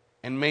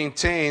and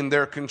maintain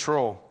their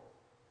control.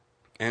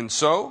 And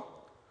so,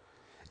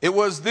 it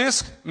was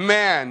this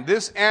man,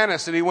 this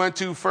Annas that he went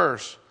to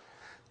first.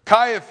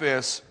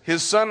 Caiaphas,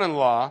 his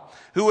son-in-law,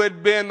 who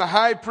had been the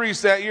high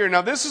priest that year.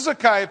 Now, this is a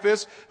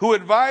Caiaphas who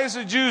advised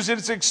the Jews that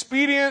it's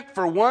expedient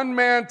for one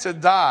man to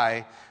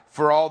die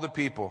for all the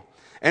people.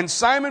 And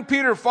Simon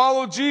Peter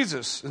followed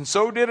Jesus, and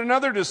so did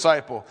another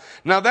disciple.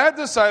 Now, that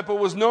disciple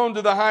was known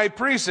to the high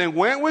priest and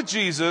went with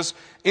Jesus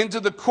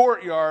into the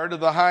courtyard of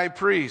the high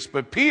priest.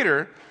 But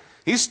Peter,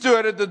 he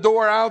stood at the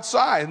door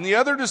outside. And the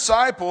other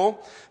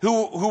disciple,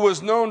 who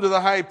was known to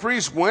the high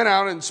priest, went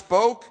out and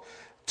spoke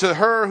to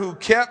her who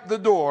kept the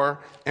door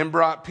and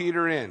brought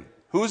Peter in.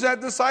 Who's that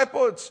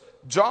disciple? It's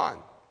John.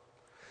 In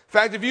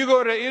fact, if you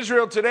go to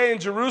Israel today in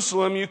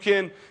Jerusalem, you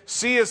can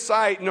see a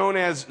site known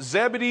as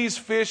Zebedee's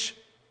Fish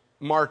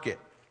Market.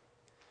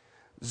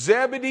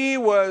 Zebedee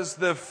was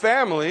the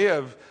family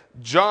of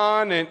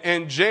John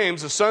and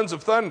James, the sons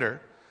of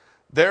thunder.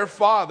 Their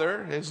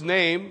father, his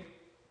name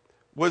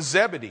was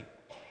Zebedee.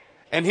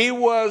 And he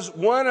was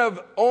one of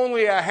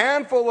only a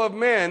handful of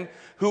men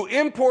who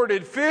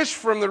imported fish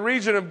from the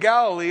region of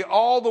Galilee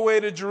all the way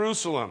to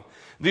Jerusalem.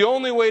 The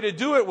only way to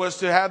do it was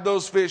to have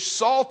those fish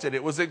salted.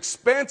 It was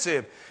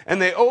expensive.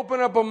 And they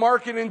opened up a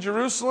market in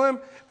Jerusalem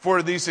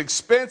for these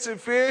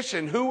expensive fish.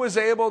 And who was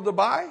able to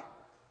buy?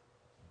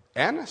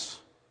 Annas.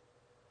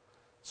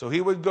 So he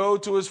would go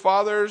to his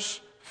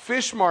father's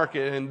fish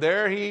market, and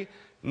there he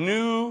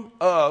knew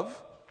of,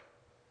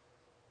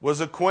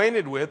 was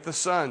acquainted with the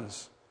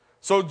sons.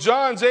 So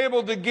John's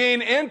able to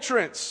gain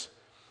entrance,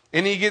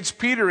 and he gets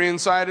Peter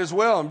inside as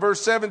well. In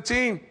verse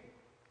 17,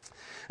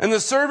 and the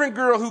servant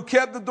girl who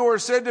kept the door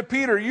said to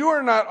Peter, "You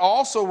are not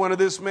also one of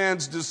this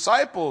man's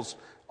disciples,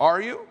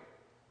 are you?"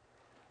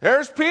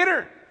 There's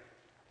Peter.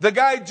 The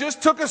guy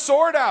just took a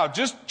sword out,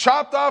 just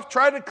chopped off,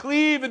 tried to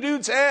cleave a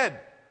dude's head.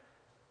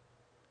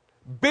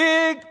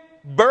 Big,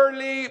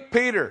 burly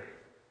Peter.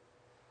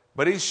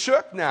 But he's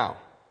shook now.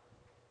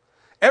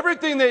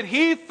 Everything that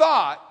he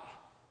thought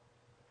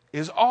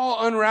is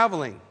all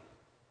unraveling.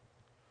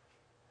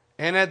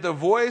 And at the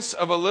voice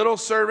of a little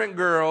servant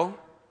girl,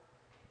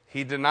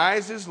 he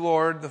denies his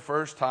Lord the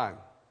first time.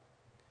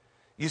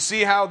 You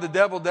see how the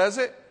devil does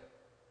it?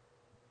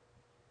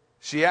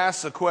 She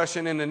asks a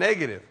question in the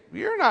negative.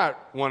 You're not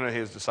one of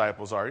his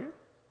disciples, are you?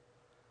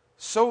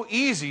 So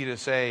easy to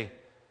say,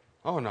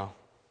 oh no,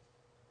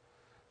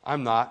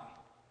 I'm not.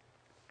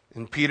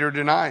 And Peter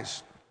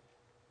denies.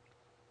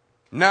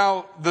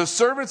 Now, the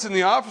servants and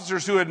the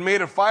officers who had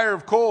made a fire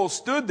of coals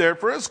stood there,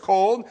 for it's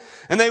cold,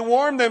 and they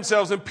warmed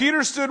themselves. And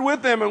Peter stood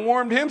with them and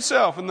warmed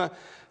himself. And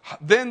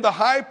then the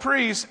high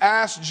priest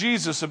asked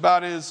Jesus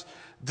about his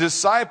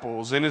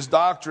disciples and his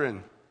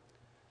doctrine.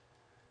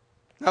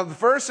 Now, the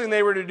first thing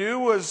they were to do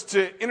was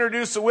to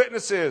introduce the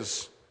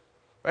witnesses.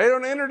 They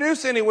don't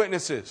introduce any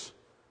witnesses.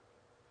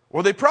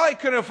 Well, they probably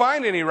couldn't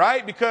find any,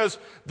 right? Because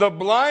the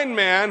blind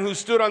man who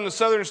stood on the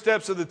southern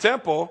steps of the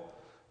temple,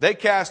 they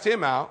cast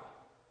him out.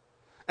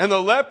 And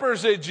the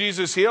lepers that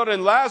Jesus healed,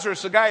 and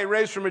Lazarus, the guy he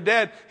raised from the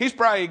dead, he's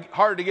probably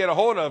hard to get a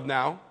hold of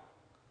now.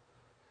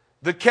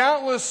 The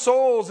countless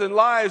souls and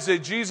lives that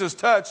Jesus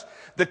touched,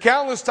 the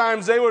countless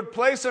times they would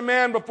place a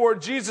man before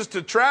Jesus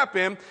to trap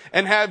him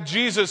and have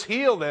Jesus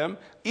heal them,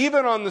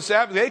 even on the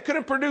Sabbath. They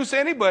couldn't produce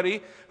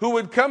anybody who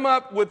would come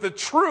up with the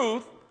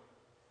truth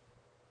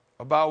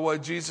about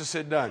what Jesus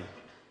had done.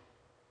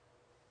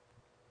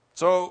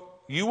 So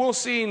you will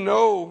see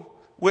no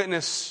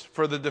witness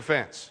for the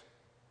defense.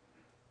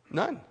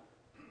 None.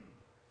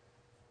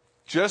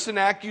 Just an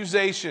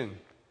accusation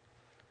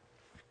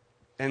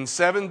and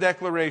 7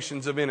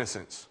 declarations of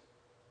innocence.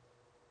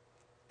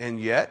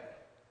 And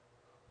yet,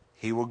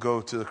 he will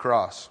go to the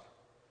cross.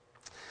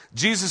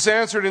 Jesus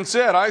answered and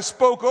said, I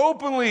spoke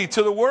openly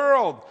to the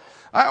world.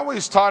 I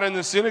always taught in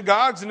the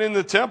synagogues and in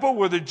the temple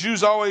where the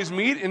Jews always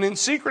meet, and in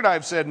secret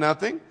I've said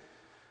nothing.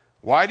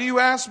 Why do you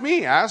ask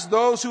me? Ask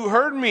those who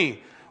heard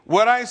me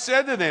what I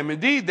said to them.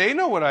 Indeed, they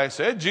know what I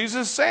said.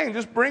 Jesus is saying,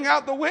 just bring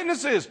out the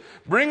witnesses.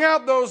 Bring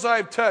out those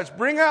I've touched.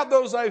 Bring out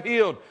those I've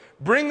healed.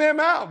 Bring them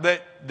out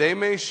that they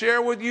may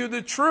share with you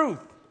the truth.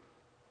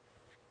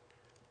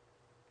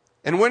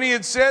 And when he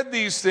had said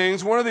these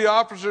things, one of the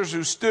officers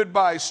who stood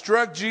by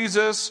struck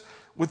Jesus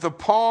with the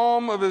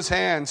palm of his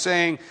hand,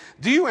 saying,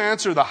 "Do you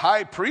answer the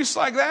high priest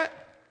like that?"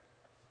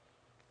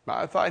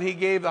 I thought he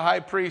gave the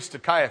high priest to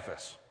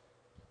Caiaphas.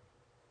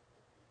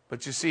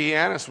 But you see,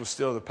 Annas was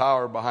still the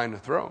power behind the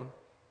throne.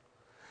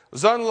 It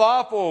was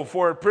unlawful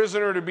for a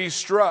prisoner to be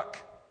struck,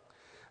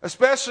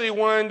 especially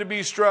one to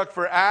be struck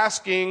for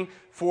asking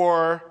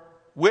for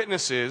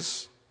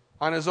witnesses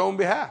on his own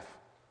behalf.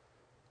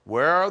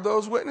 Where are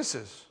those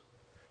witnesses?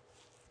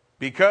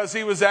 Because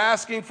he was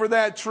asking for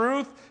that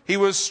truth, he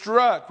was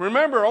struck.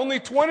 Remember, only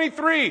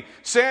 23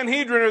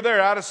 Sanhedrin are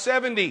there out of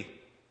 70.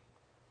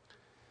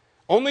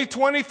 Only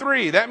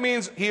 23. That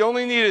means he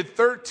only needed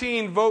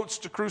 13 votes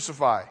to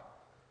crucify.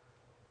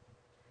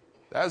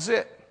 That's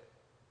it.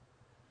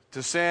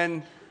 To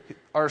send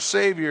our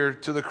Savior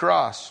to the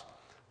cross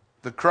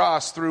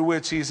through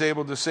which he's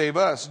able to save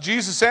us.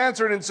 Jesus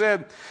answered and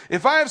said,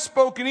 "If I have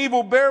spoken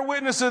evil, bear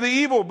witness of the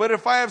evil. But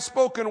if I have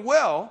spoken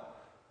well,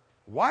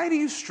 why do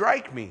you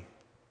strike me?"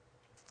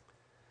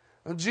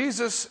 Well,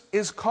 Jesus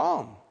is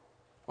calm.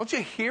 Don't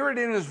you hear it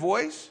in his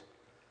voice?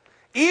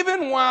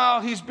 Even while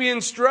he's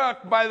being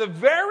struck by the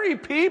very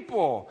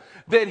people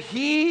that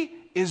he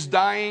is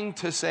dying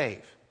to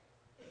save.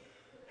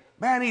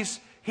 Man,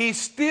 he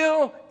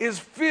still is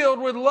filled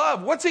with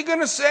love. What's he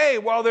going to say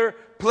while they're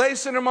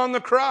placing him on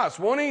the cross?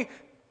 Won't he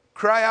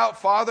cry out,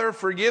 "Father,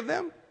 forgive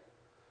them,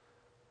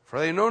 for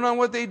they know not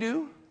what they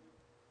do"?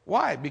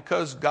 Why?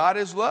 Because God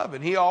is love,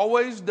 and he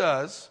always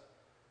does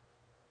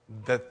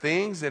the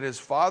things that his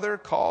Father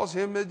calls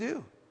him to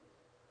do.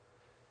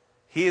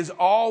 He is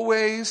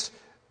always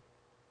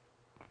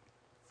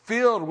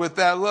filled with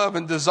that love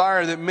and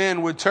desire that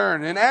men would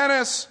turn. And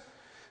Annas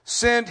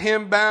sent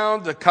him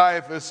bound to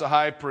Caiaphas, the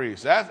high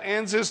priest. That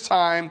ends his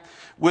time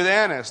with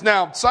Annas.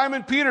 Now,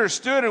 Simon Peter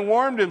stood and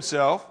warmed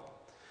himself.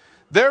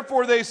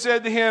 Therefore they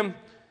said to him,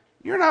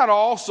 "You're not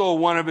also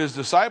one of his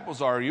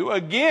disciples, are you?"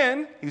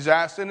 Again, he's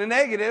asked in the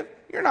negative.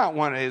 You're not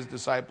one of his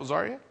disciples,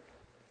 are you?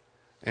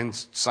 And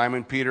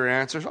Simon Peter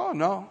answers, "Oh,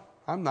 no,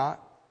 I'm not.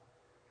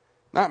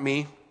 Not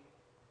me."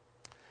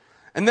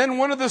 And then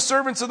one of the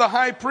servants of the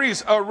high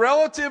priest, a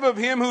relative of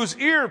him whose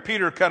ear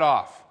Peter cut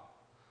off,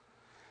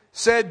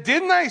 said,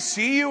 "Didn't I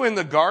see you in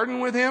the garden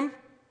with him?"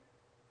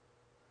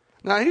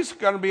 Now, he's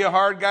going to be a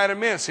hard guy to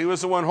miss. He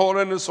was the one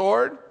holding the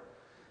sword,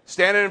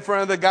 standing in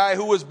front of the guy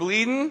who was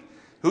bleeding,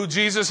 who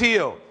Jesus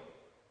healed.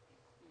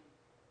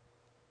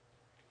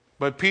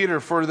 But Peter,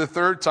 for the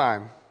third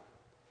time,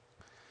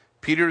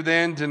 Peter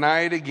then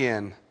denied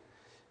again,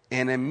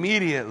 and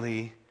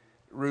immediately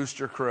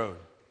rooster crowed.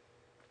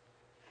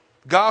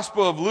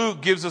 Gospel of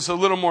Luke gives us a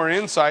little more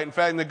insight. In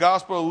fact, in the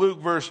Gospel of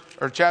Luke,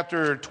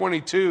 chapter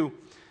 22,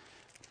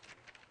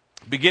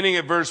 beginning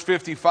at verse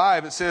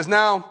 55, it says,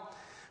 "Now,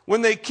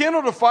 when they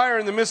kindled a fire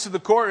in the midst of the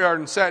courtyard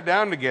and sat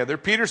down together,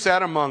 Peter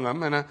sat among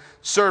them, and a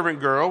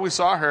servant girl, we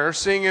saw her,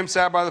 seeing him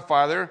sat by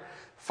the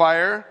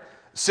fire,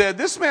 said,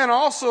 'This man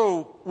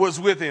also was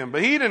with him.'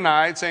 But he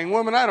denied, saying,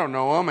 'Woman, I don't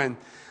know him.'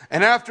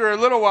 And after a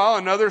little while,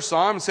 another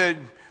saw him and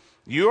said,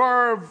 'You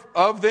are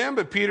of them?'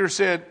 But Peter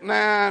said,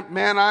 'Nah,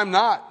 man, I'm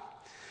not.'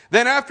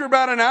 Then after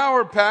about an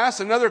hour passed,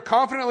 another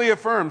confidently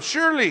affirmed,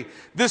 'Surely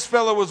this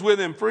fellow was with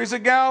him, for he's a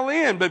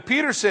Galilean.' But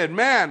Peter said,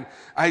 'Man,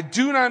 I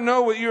do not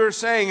know what you are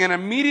saying.' And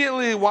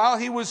immediately while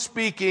he was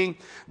speaking,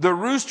 the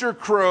rooster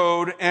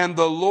crowed, and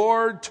the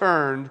Lord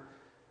turned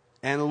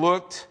and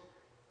looked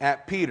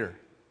at Peter.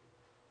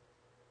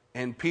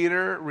 And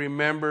Peter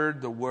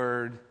remembered the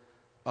word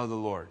of the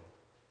Lord."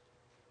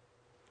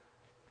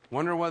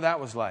 Wonder what that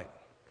was like.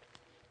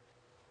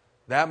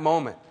 That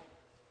moment.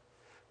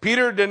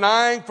 Peter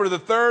denying for the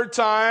third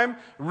time,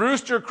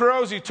 rooster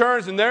crows, he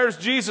turns, and there's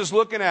Jesus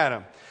looking at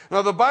him.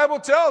 Now the Bible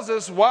tells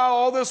us while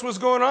all this was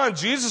going on,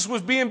 Jesus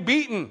was being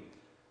beaten.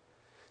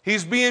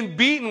 He's being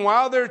beaten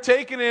while they're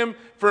taking him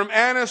from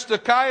Annas to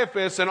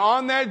Caiaphas, and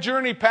on that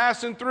journey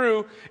passing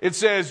through, it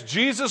says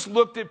Jesus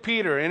looked at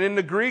Peter. And in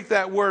the Greek,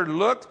 that word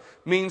looked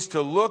means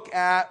to look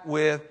at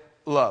with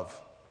love.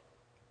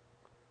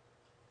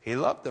 He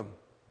loved him.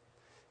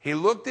 He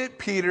looked at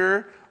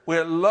Peter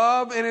with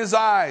love in his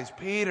eyes.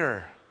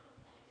 Peter,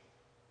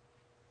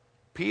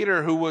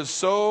 who was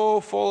so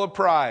full of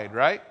pride,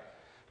 right?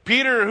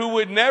 Peter, who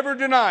would never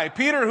deny.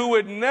 Peter, who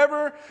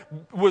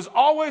was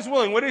always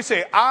willing. What did he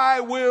say?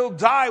 "I will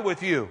die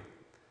with you."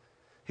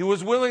 He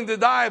was willing to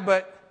die,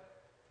 but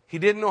he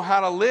didn't know how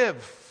to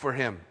live for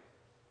him.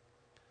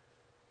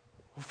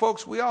 Well,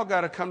 folks, we all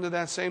got to come to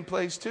that same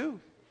place too.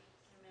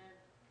 Amen.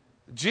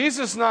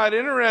 Jesus not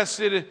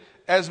interested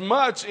as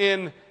much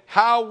in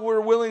how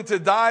we're willing to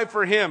die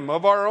for him,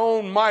 of our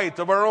own might,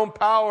 of our own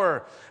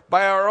power,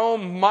 by our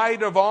own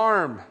might of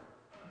arm.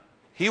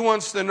 He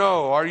wants to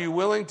know, are you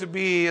willing to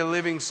be a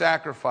living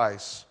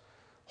sacrifice,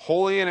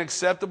 holy and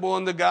acceptable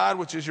unto God,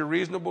 which is your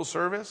reasonable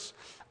service?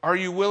 Are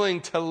you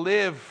willing to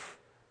live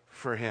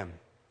for him?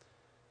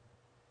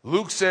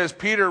 Luke says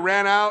Peter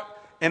ran out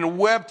and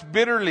wept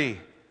bitterly,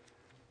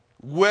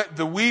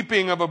 the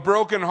weeping of a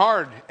broken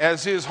heart,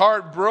 as his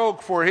heart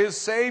broke for his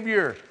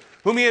Savior,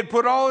 whom he had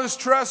put all his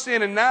trust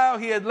in, and now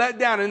he had let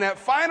down in that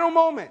final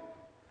moment.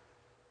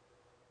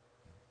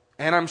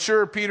 And I'm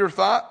sure Peter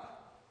thought,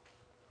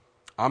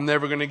 I'm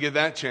never going to get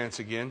that chance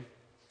again.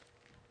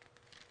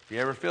 You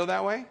ever feel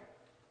that way?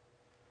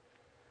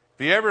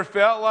 Have you ever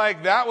felt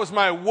like that was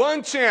my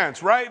one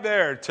chance right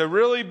there to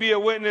really be a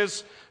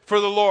witness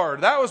for the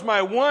Lord? That was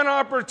my one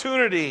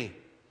opportunity.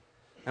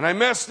 And I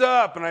messed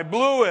up and I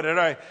blew it and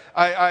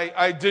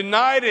I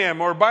denied him,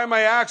 or by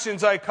my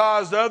actions I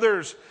caused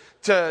others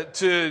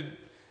to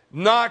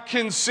not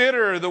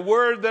consider the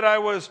word that I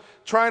was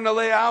trying to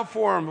lay out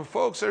for him. But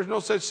folks, there's no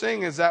such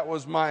thing as that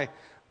was my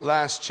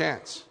last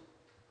chance.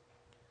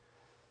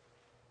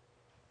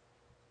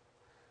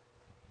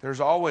 There's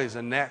always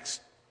a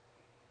next.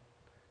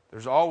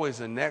 There's always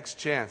a next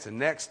chance, a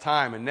next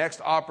time, a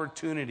next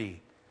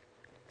opportunity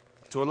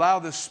to allow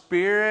the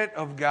Spirit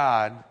of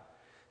God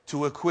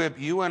to equip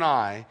you and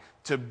I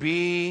to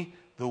be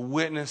the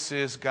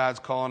witnesses God's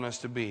calling us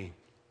to be.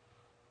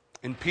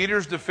 In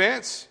Peter's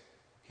defense,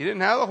 he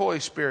didn't have the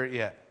Holy Spirit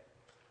yet.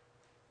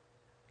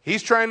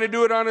 He's trying to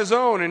do it on his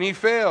own, and he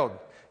failed.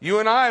 You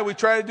and I, we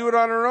try to do it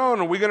on our own.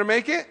 Are we going to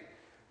make it?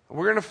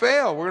 We're going to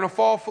fail. We're going to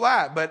fall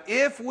flat. But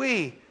if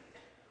we,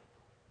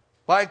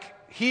 like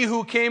he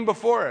who came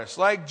before us,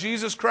 like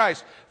Jesus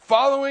Christ,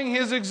 following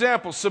his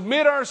example,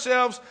 submit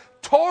ourselves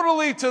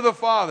totally to the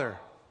Father,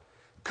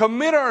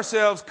 commit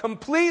ourselves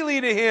completely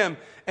to him,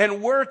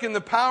 and work in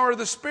the power of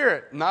the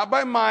Spirit, not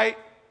by might,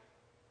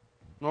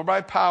 nor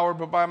by power,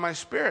 but by my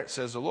Spirit,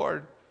 says the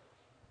Lord,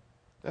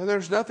 then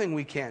there's nothing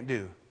we can't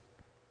do.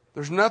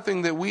 There's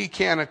nothing that we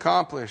can't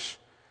accomplish.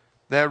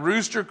 That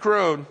rooster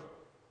crowed,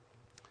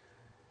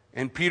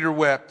 and Peter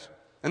wept.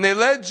 And they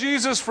led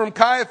Jesus from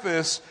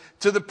Caiaphas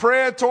to the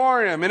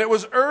praetorium, and it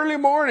was early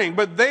morning,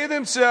 but they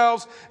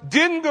themselves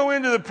didn't go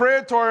into the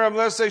praetorium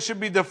lest they should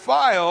be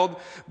defiled,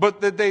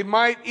 but that they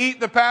might eat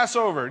the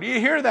Passover. Do you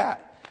hear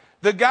that?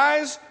 The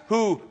guys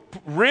who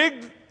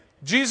rigged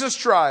Jesus'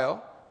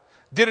 trial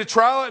did a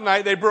trial at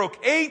night. They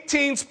broke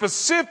 18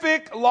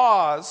 specific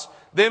laws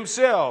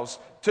themselves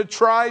to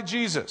try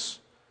Jesus.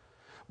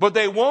 But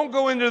they won't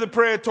go into the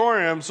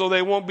praetorium so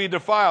they won't be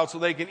defiled, so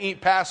they can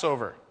eat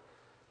Passover.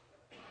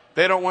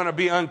 They don't want to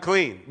be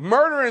unclean.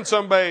 Murdering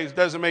somebody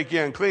doesn't make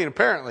you unclean,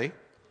 apparently.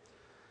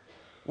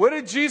 What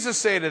did Jesus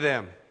say to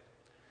them?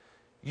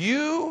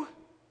 You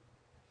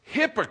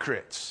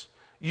hypocrites,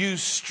 you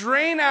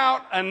strain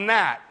out a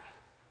gnat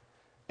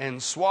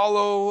and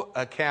swallow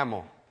a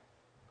camel.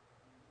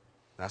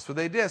 That's what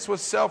they did. That's what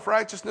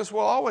self-righteousness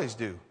will always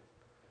do.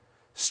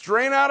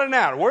 Strain out a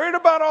gnat. Worried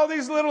about all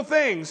these little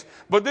things,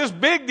 but this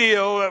big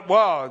deal,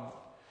 well,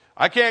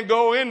 I can't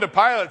go into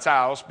Pilate's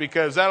house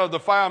because that'll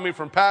defile me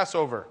from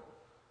Passover.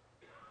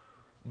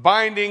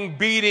 Binding,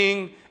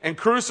 beating, and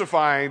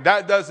crucifying,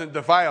 that doesn't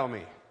defile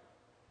me.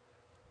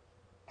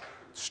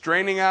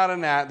 Straining out a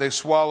gnat, they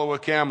swallow a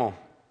camel.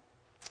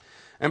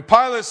 And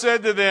Pilate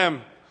said to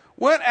them,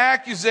 what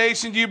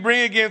accusation do you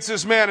bring against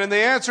this man? And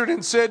they answered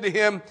and said to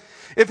him,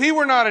 if he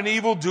were not an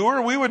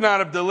evildoer, we would not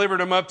have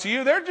delivered him up to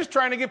you. They're just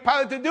trying to get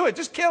Pilate to do it.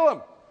 Just kill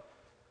him.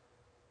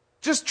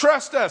 Just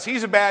trust us.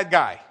 He's a bad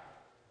guy.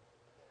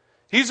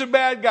 He's a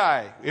bad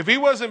guy. If he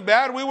wasn't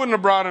bad, we wouldn't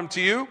have brought him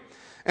to you.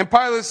 And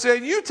Pilate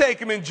said, you take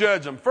him and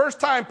judge him.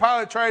 First time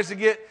Pilate tries to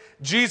get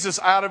Jesus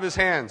out of his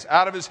hands,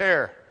 out of his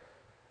hair.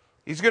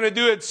 He's going to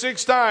do it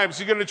 6 times.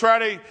 He's going to try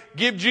to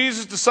give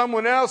Jesus to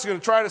someone else. He's going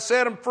to try to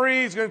set him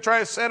free. He's going to try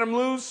to set him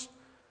loose.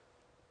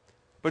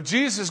 But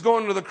Jesus is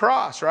going to the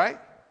cross, right?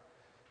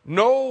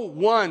 No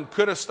one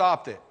could have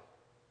stopped it.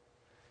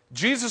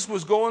 Jesus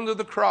was going to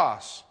the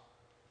cross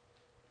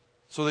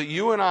so that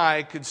you and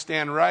I could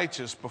stand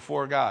righteous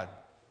before God.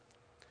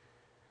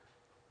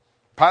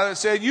 Pilate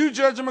said, you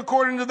judge them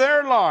according to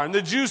their law. And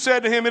the Jews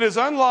said to him, it is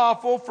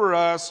unlawful for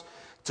us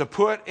to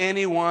put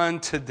anyone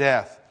to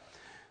death,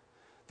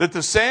 that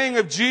the saying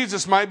of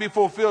Jesus might be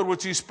fulfilled,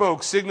 which he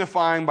spoke,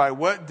 signifying by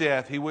what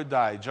death he would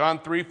die. John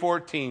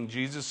 3:14,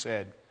 Jesus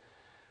said,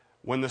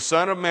 when the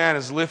Son of Man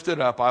is lifted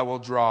up, I will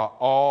draw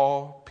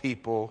all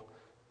people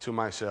to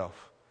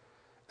myself.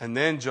 And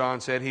then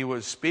John said he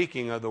was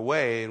speaking of the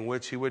way in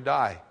which he would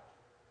die.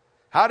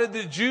 How did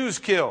the Jews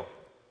kill?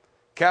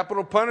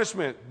 Capital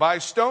punishment by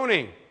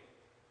stoning.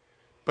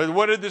 But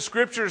what did the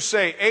scriptures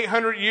say?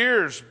 800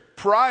 years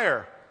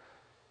prior,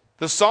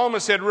 the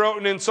psalmist had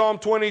written in Psalm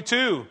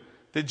 22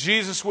 that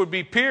Jesus would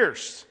be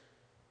pierced,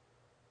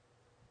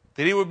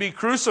 that he would be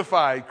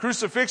crucified.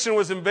 Crucifixion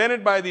was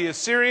invented by the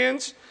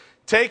Assyrians,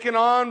 taken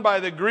on by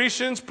the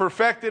Grecians,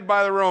 perfected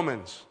by the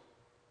Romans.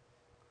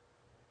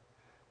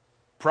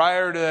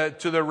 Prior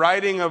to the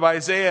writing of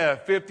Isaiah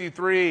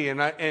 53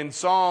 and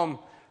Psalm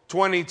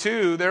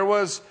 22, there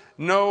was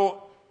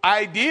no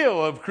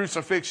ideal of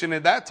crucifixion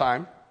at that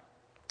time.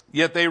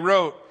 Yet they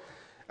wrote,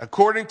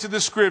 according to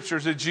the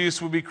scriptures, that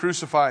Jesus would be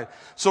crucified.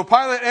 So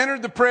Pilate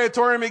entered the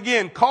praetorium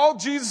again, called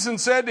Jesus and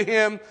said to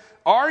him,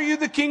 are you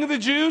the king of the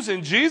Jews?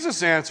 And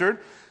Jesus answered,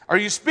 are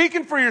you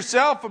speaking for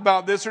yourself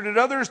about this, or did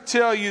others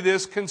tell you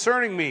this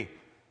concerning me?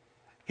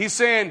 He's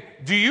saying,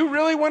 do you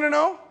really want to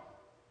know?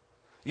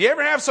 You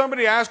ever have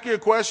somebody ask you a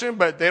question,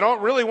 but they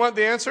don't really want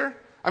the answer?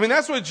 I mean,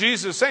 that's what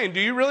Jesus is saying.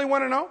 Do you really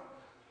want to know?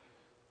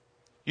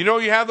 You know,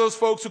 you have those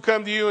folks who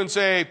come to you and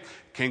say,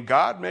 can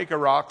God make a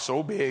rock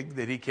so big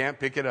that he can't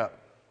pick it up?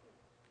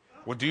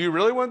 Well, do you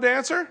really want the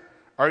answer?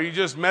 Or are you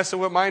just messing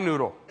with my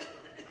noodle?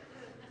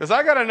 Because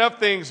I got enough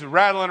things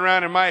rattling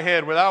around in my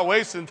head without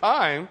wasting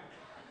time.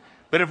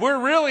 But if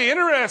we're really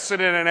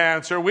interested in an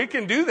answer, we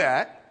can do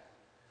that.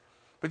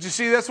 But you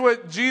see, that's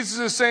what Jesus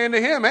is saying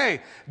to him.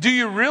 Hey, do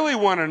you really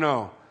want to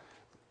know?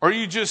 Or are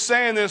you just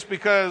saying this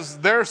because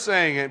they're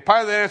saying it?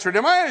 Pilate answered,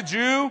 am I a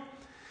Jew?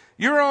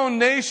 Your own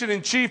nation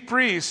and chief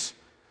priests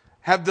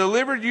have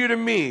delivered you to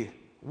me.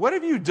 What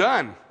have you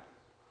done?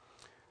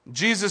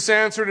 Jesus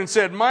answered and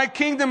said, my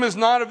kingdom is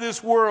not of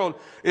this world.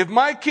 If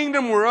my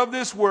kingdom were of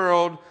this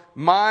world,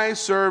 my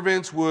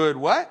servants would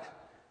what?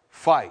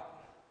 Fight.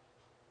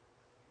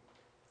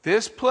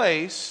 This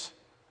place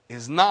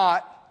is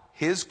not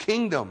his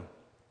kingdom.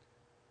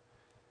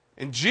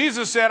 And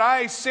Jesus said,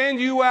 I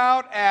send you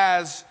out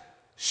as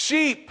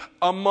sheep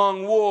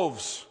among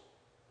wolves.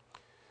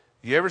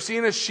 You ever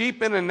seen a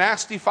sheep in a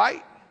nasty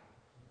fight?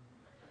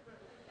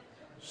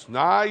 It's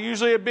not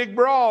usually a big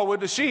brawl with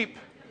the sheep.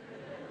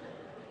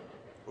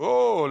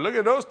 Oh, look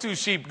at those two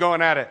sheep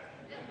going at it.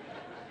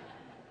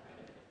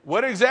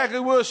 What exactly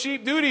will a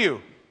sheep do to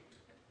you?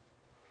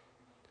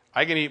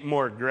 I can eat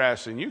more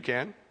grass than you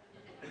can.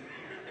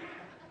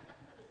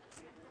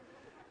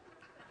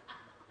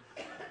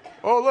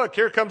 Oh, look,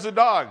 here comes a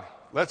dog.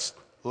 Let's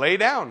lay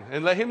down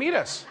and let him eat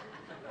us.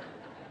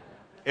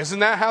 Isn't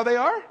that how they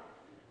are?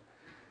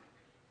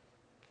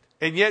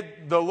 And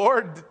yet the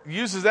Lord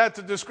uses that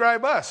to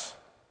describe us.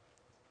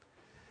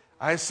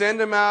 I send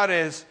them out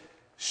as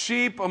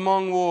sheep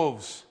among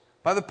wolves.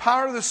 By the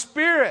power of the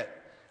Spirit,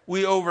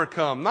 we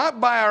overcome.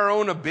 Not by our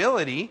own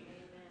ability.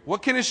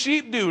 What can a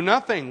sheep do?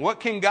 Nothing. What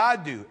can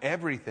God do?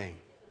 Everything.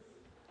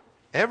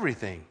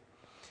 Everything.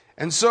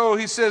 And so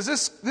he says,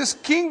 this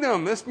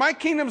kingdom, my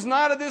kingdom's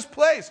not of this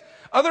place.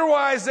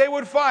 Otherwise, they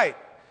would fight.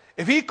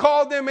 If he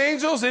called them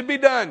angels, it'd be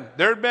done.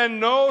 There'd been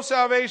no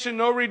salvation,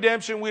 no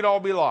redemption. We'd all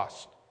be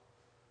lost.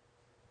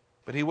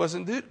 But he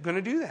wasn't going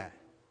to do that.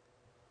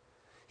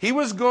 He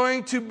was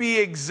going to be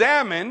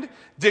examined,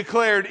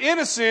 declared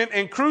innocent,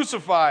 and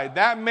crucified.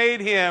 That made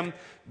him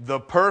the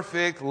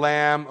perfect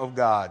Lamb of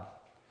God.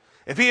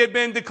 If he had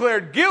been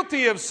declared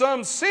guilty of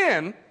some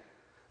sin,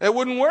 that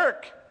wouldn't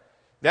work.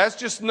 That's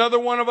just another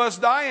one of us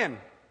dying.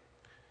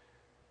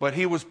 But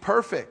he was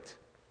perfect.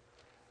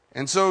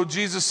 And so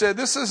Jesus said,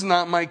 this is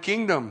not my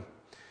kingdom.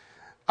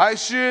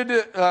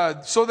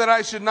 So that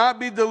I should not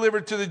be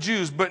delivered to the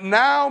Jews. But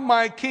now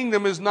my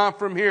kingdom is not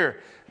from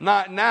here.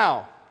 Not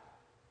now,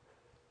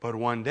 but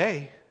one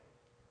day.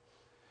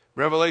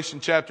 Revelation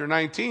chapter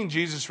 19,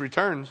 Jesus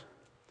returns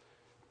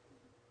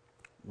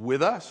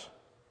with us.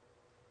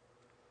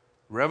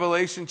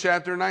 Revelation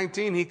chapter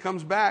 19, he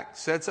comes back,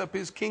 sets up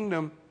his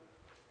kingdom.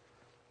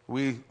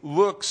 We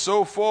look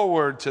so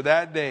forward to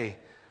that day.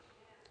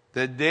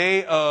 The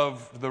day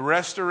of the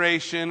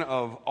restoration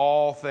of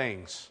all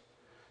things.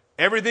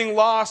 Everything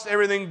lost,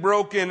 everything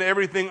broken,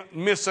 everything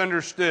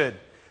misunderstood.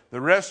 The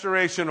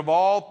restoration of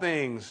all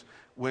things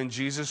when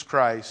Jesus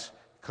Christ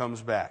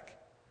comes back.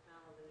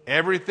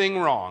 Everything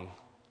wrong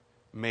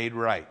made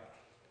right.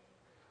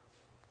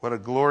 What a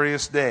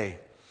glorious day.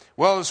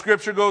 Well, the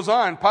scripture goes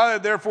on.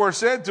 Pilate therefore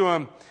said to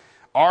him,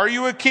 are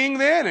you a king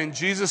then? And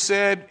Jesus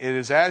said, it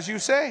is as you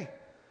say.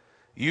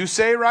 You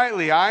say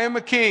rightly, I am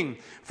a king.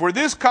 For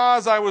this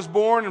cause I was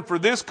born, and for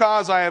this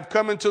cause I have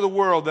come into the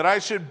world, that I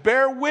should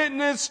bear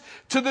witness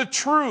to the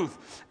truth.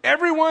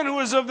 Everyone who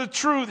is of the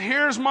truth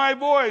hears my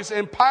voice.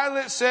 And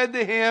Pilate said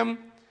to him,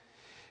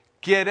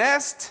 Quid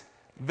est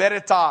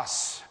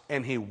veritas?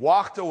 And he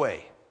walked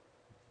away.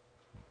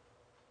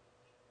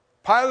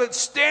 Pilate,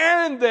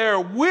 standing there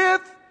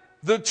with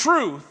the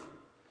truth,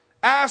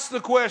 asked the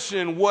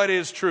question, what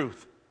is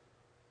truth?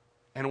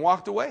 And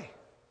walked away.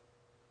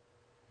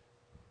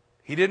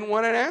 He didn't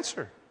want an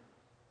answer.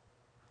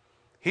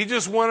 He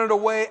just wanted a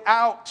way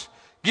out.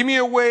 Give me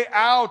a way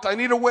out. I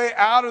need a way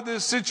out of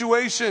this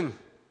situation.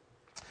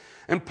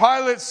 And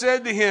Pilate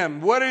said to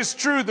him, what is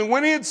truth? And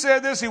when he had said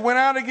this, he went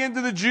out again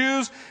to the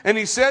Jews, and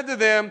he said to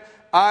them,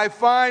 I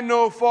find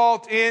no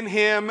fault in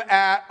him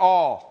at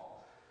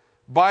all.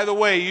 By the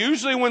way,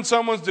 usually when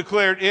someone's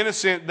declared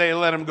innocent, they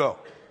let him go.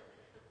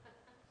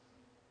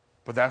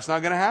 But that's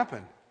not going to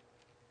happen.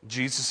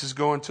 Jesus is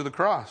going to the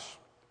cross.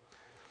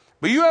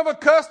 But you have a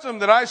custom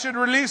that I should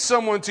release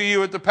someone to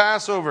you at the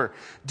Passover.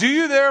 Do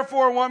you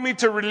therefore want me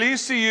to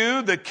release to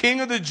you the King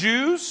of the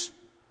Jews?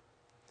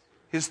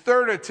 His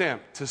third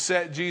attempt to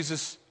set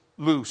Jesus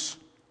loose.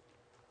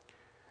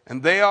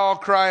 And they all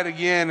cried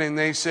again, and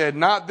they said,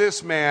 not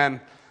this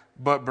man,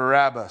 but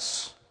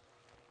Barabbas.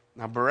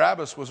 Now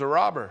Barabbas was a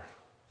robber.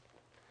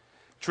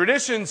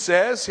 Tradition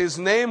says his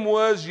name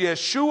was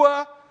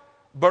Yeshua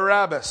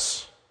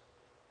Barabbas.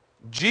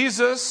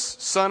 Jesus,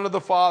 son of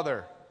the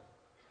Father.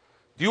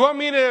 Do you want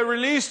me to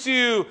release to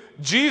you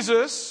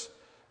Jesus,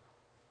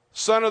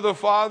 son of the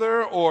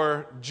Father,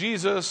 or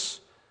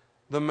Jesus,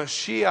 the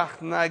Mashiach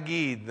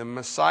Nagid, the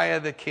Messiah,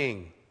 the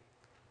King?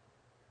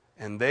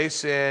 And they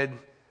said,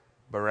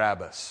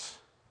 Barabbas.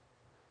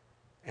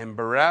 And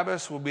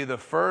Barabbas will be the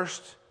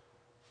first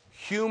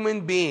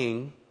human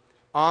being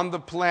on the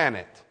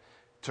planet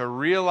to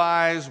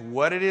realize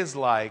what it is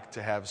like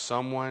to have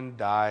someone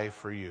die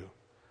for you.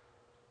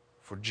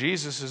 For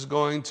Jesus is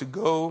going to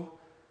go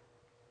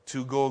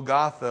to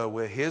Golgotha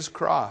with his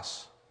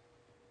cross.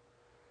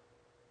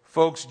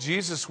 Folks,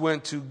 Jesus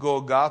went to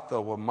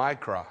Golgotha with my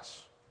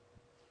cross.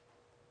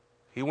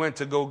 He went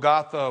to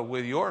Golgotha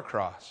with your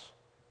cross.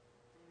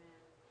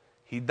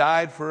 He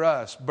died for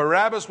us.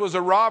 Barabbas was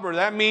a robber.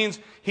 That means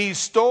he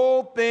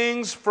stole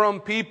things from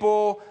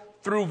people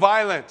through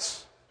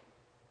violence.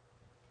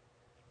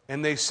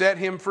 And they set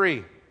him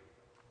free.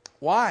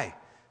 Why?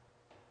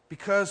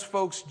 Because,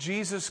 folks,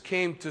 Jesus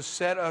came to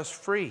set us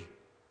free.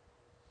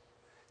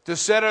 To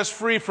set us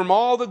free from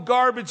all the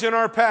garbage in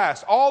our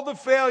past, all the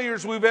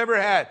failures we've ever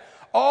had,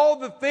 all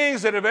the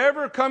things that have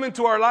ever come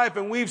into our life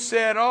and we've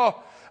said,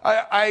 oh,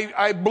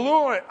 I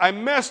blew it. I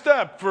messed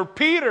up for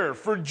Peter,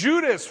 for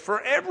Judas, for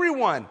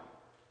everyone.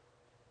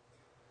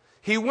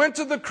 He went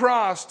to the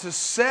cross to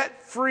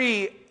set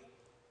free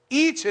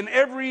each and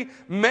every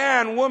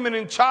man, woman,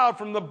 and child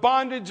from the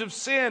bondage of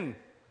sin.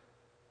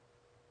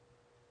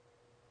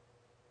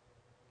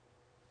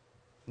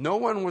 No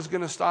one was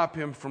going to stop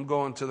him from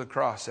going to the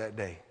cross that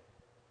day.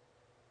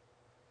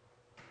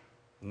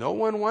 No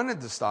one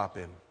wanted to stop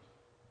him.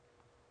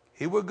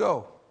 He would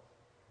go.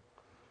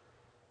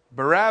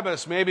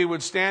 Barabbas maybe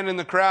would stand in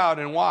the crowd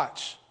and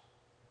watch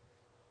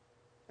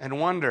and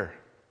wonder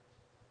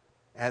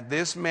at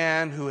this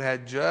man who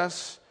had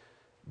just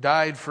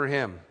died for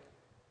him.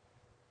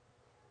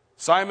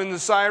 Simon the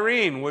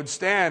Cyrene would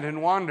stand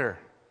and wonder.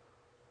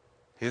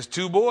 His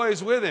two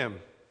boys with him.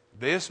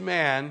 This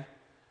man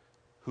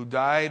who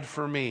died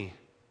for me.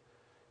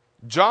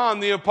 John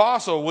the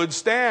Apostle would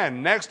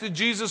stand next to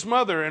Jesus'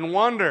 mother and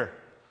wonder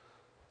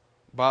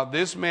about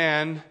this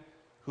man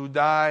who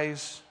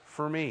dies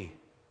for me.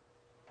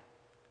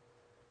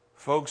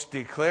 Folks,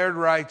 declared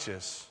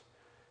righteous,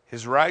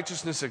 his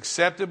righteousness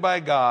accepted by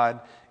God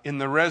in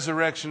the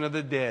resurrection of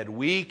the dead.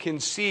 We can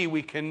see,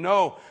 we can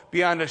know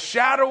beyond a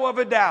shadow of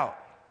a doubt.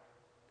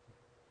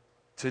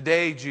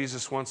 Today,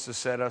 Jesus wants to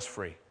set us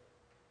free.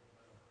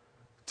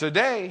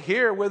 Today,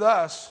 here with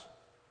us,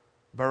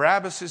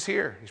 Barabbas is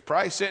here. He's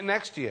probably sitting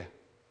next to you.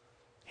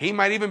 He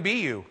might even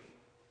be you.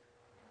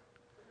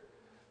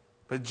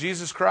 But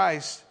Jesus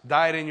Christ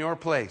died in your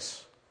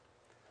place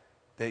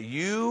that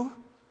you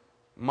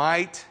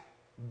might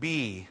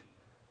be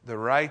the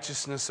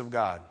righteousness of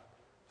God.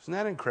 Isn't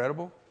that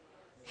incredible?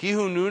 He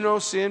who knew no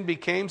sin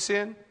became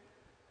sin,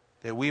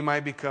 that we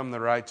might become the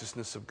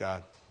righteousness of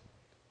God.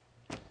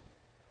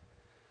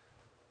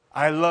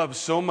 I love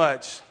so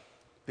much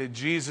that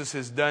Jesus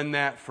has done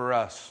that for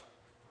us.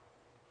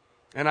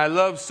 And I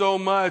love so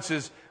much,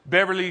 as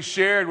Beverly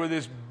shared with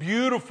this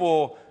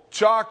beautiful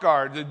chalk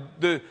art,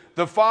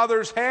 the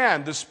Father's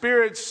hand, the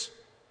Spirit's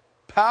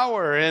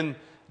power, and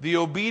the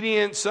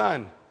obedient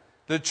Son.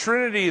 The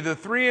Trinity, the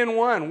three in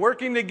one,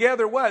 working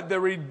together, what? The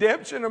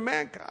redemption of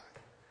mankind.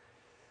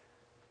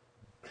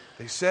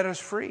 They set us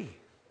free.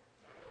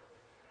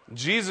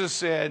 Jesus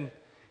said,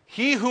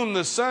 he whom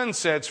the Son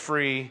sets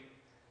free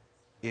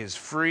is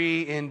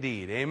free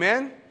indeed.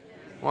 Amen?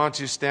 Why don't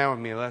you stand with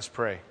me? Let's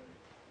pray.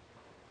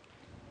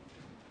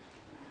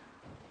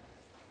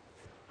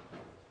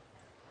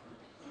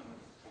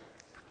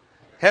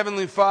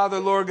 Heavenly Father,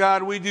 Lord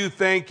God, we do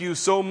thank you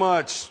so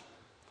much.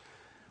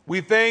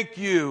 We thank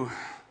you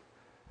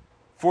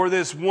for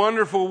this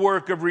wonderful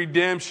work of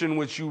redemption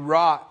which you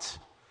wrought,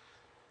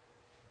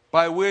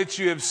 by which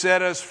you have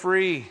set us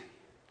free.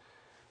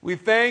 We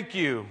thank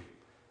you,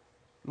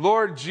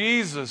 Lord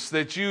Jesus,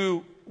 that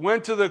you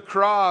went to the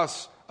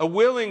cross a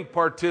willing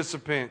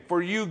participant,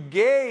 for you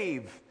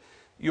gave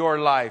your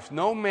life.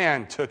 No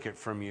man took it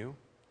from you.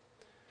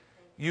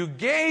 You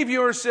gave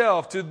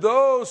yourself to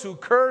those who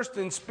cursed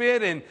and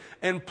spit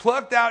and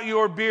plucked out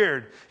your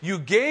beard. You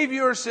gave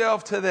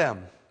yourself to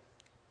them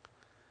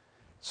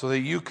so that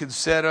you could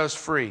set us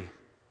free. Amen.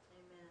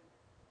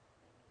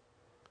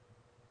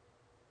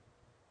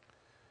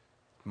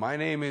 My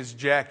name is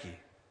Jackie,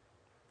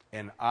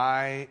 and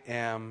I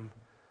am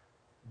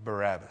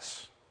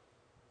Barabbas.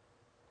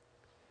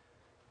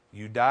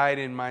 You died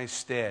in my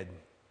stead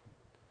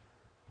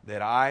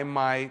that I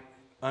might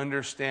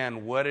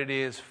understand what it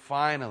is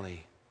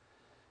finally.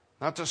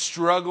 Not to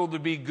struggle to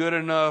be good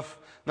enough,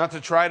 not to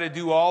try to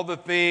do all the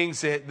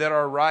things that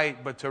are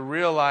right, but to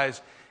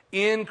realize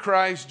in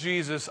Christ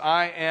Jesus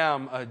I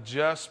am a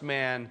just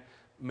man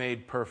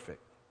made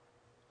perfect.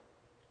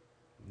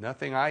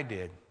 Nothing I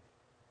did,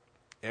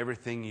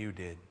 everything you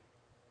did.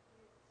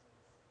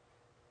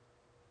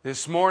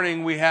 This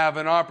morning we have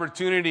an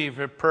opportunity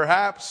for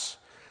perhaps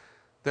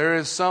there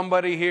is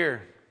somebody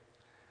here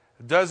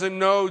who doesn't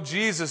know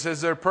Jesus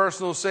as their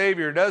personal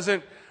Savior,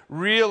 doesn't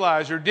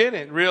realize or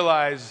didn't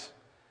realize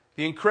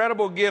the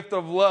incredible gift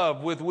of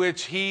love with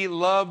which He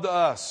loved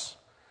us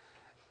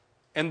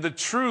and the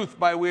truth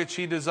by which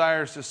He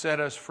desires to set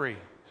us free.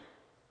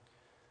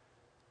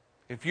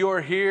 If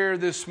you're here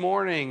this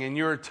morning and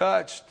you're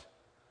touched,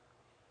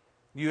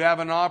 you have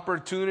an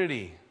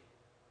opportunity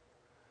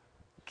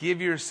Give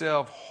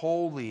yourself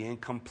wholly and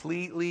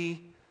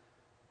completely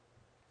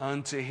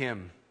unto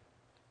Him.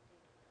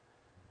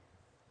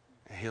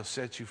 And He'll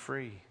set you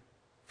free.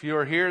 If you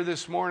are here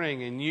this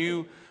morning and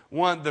you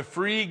want the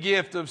free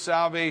gift of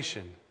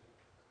salvation,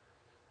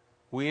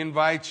 we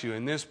invite you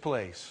in this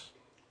place.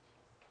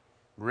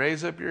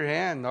 Raise up your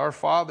hand. Our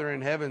Father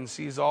in heaven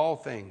sees all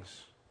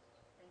things.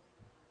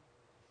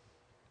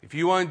 If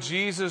you want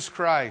Jesus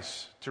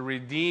Christ to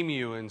redeem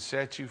you and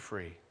set you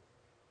free,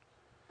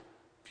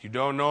 if you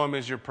don't know Him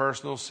as your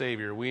personal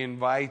Savior, we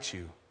invite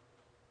you.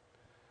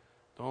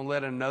 Don't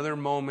let another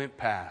moment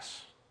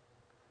pass,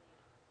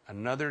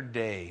 another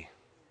day,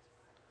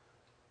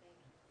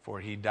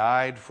 for He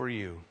died for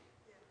you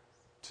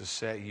to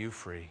set you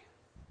free.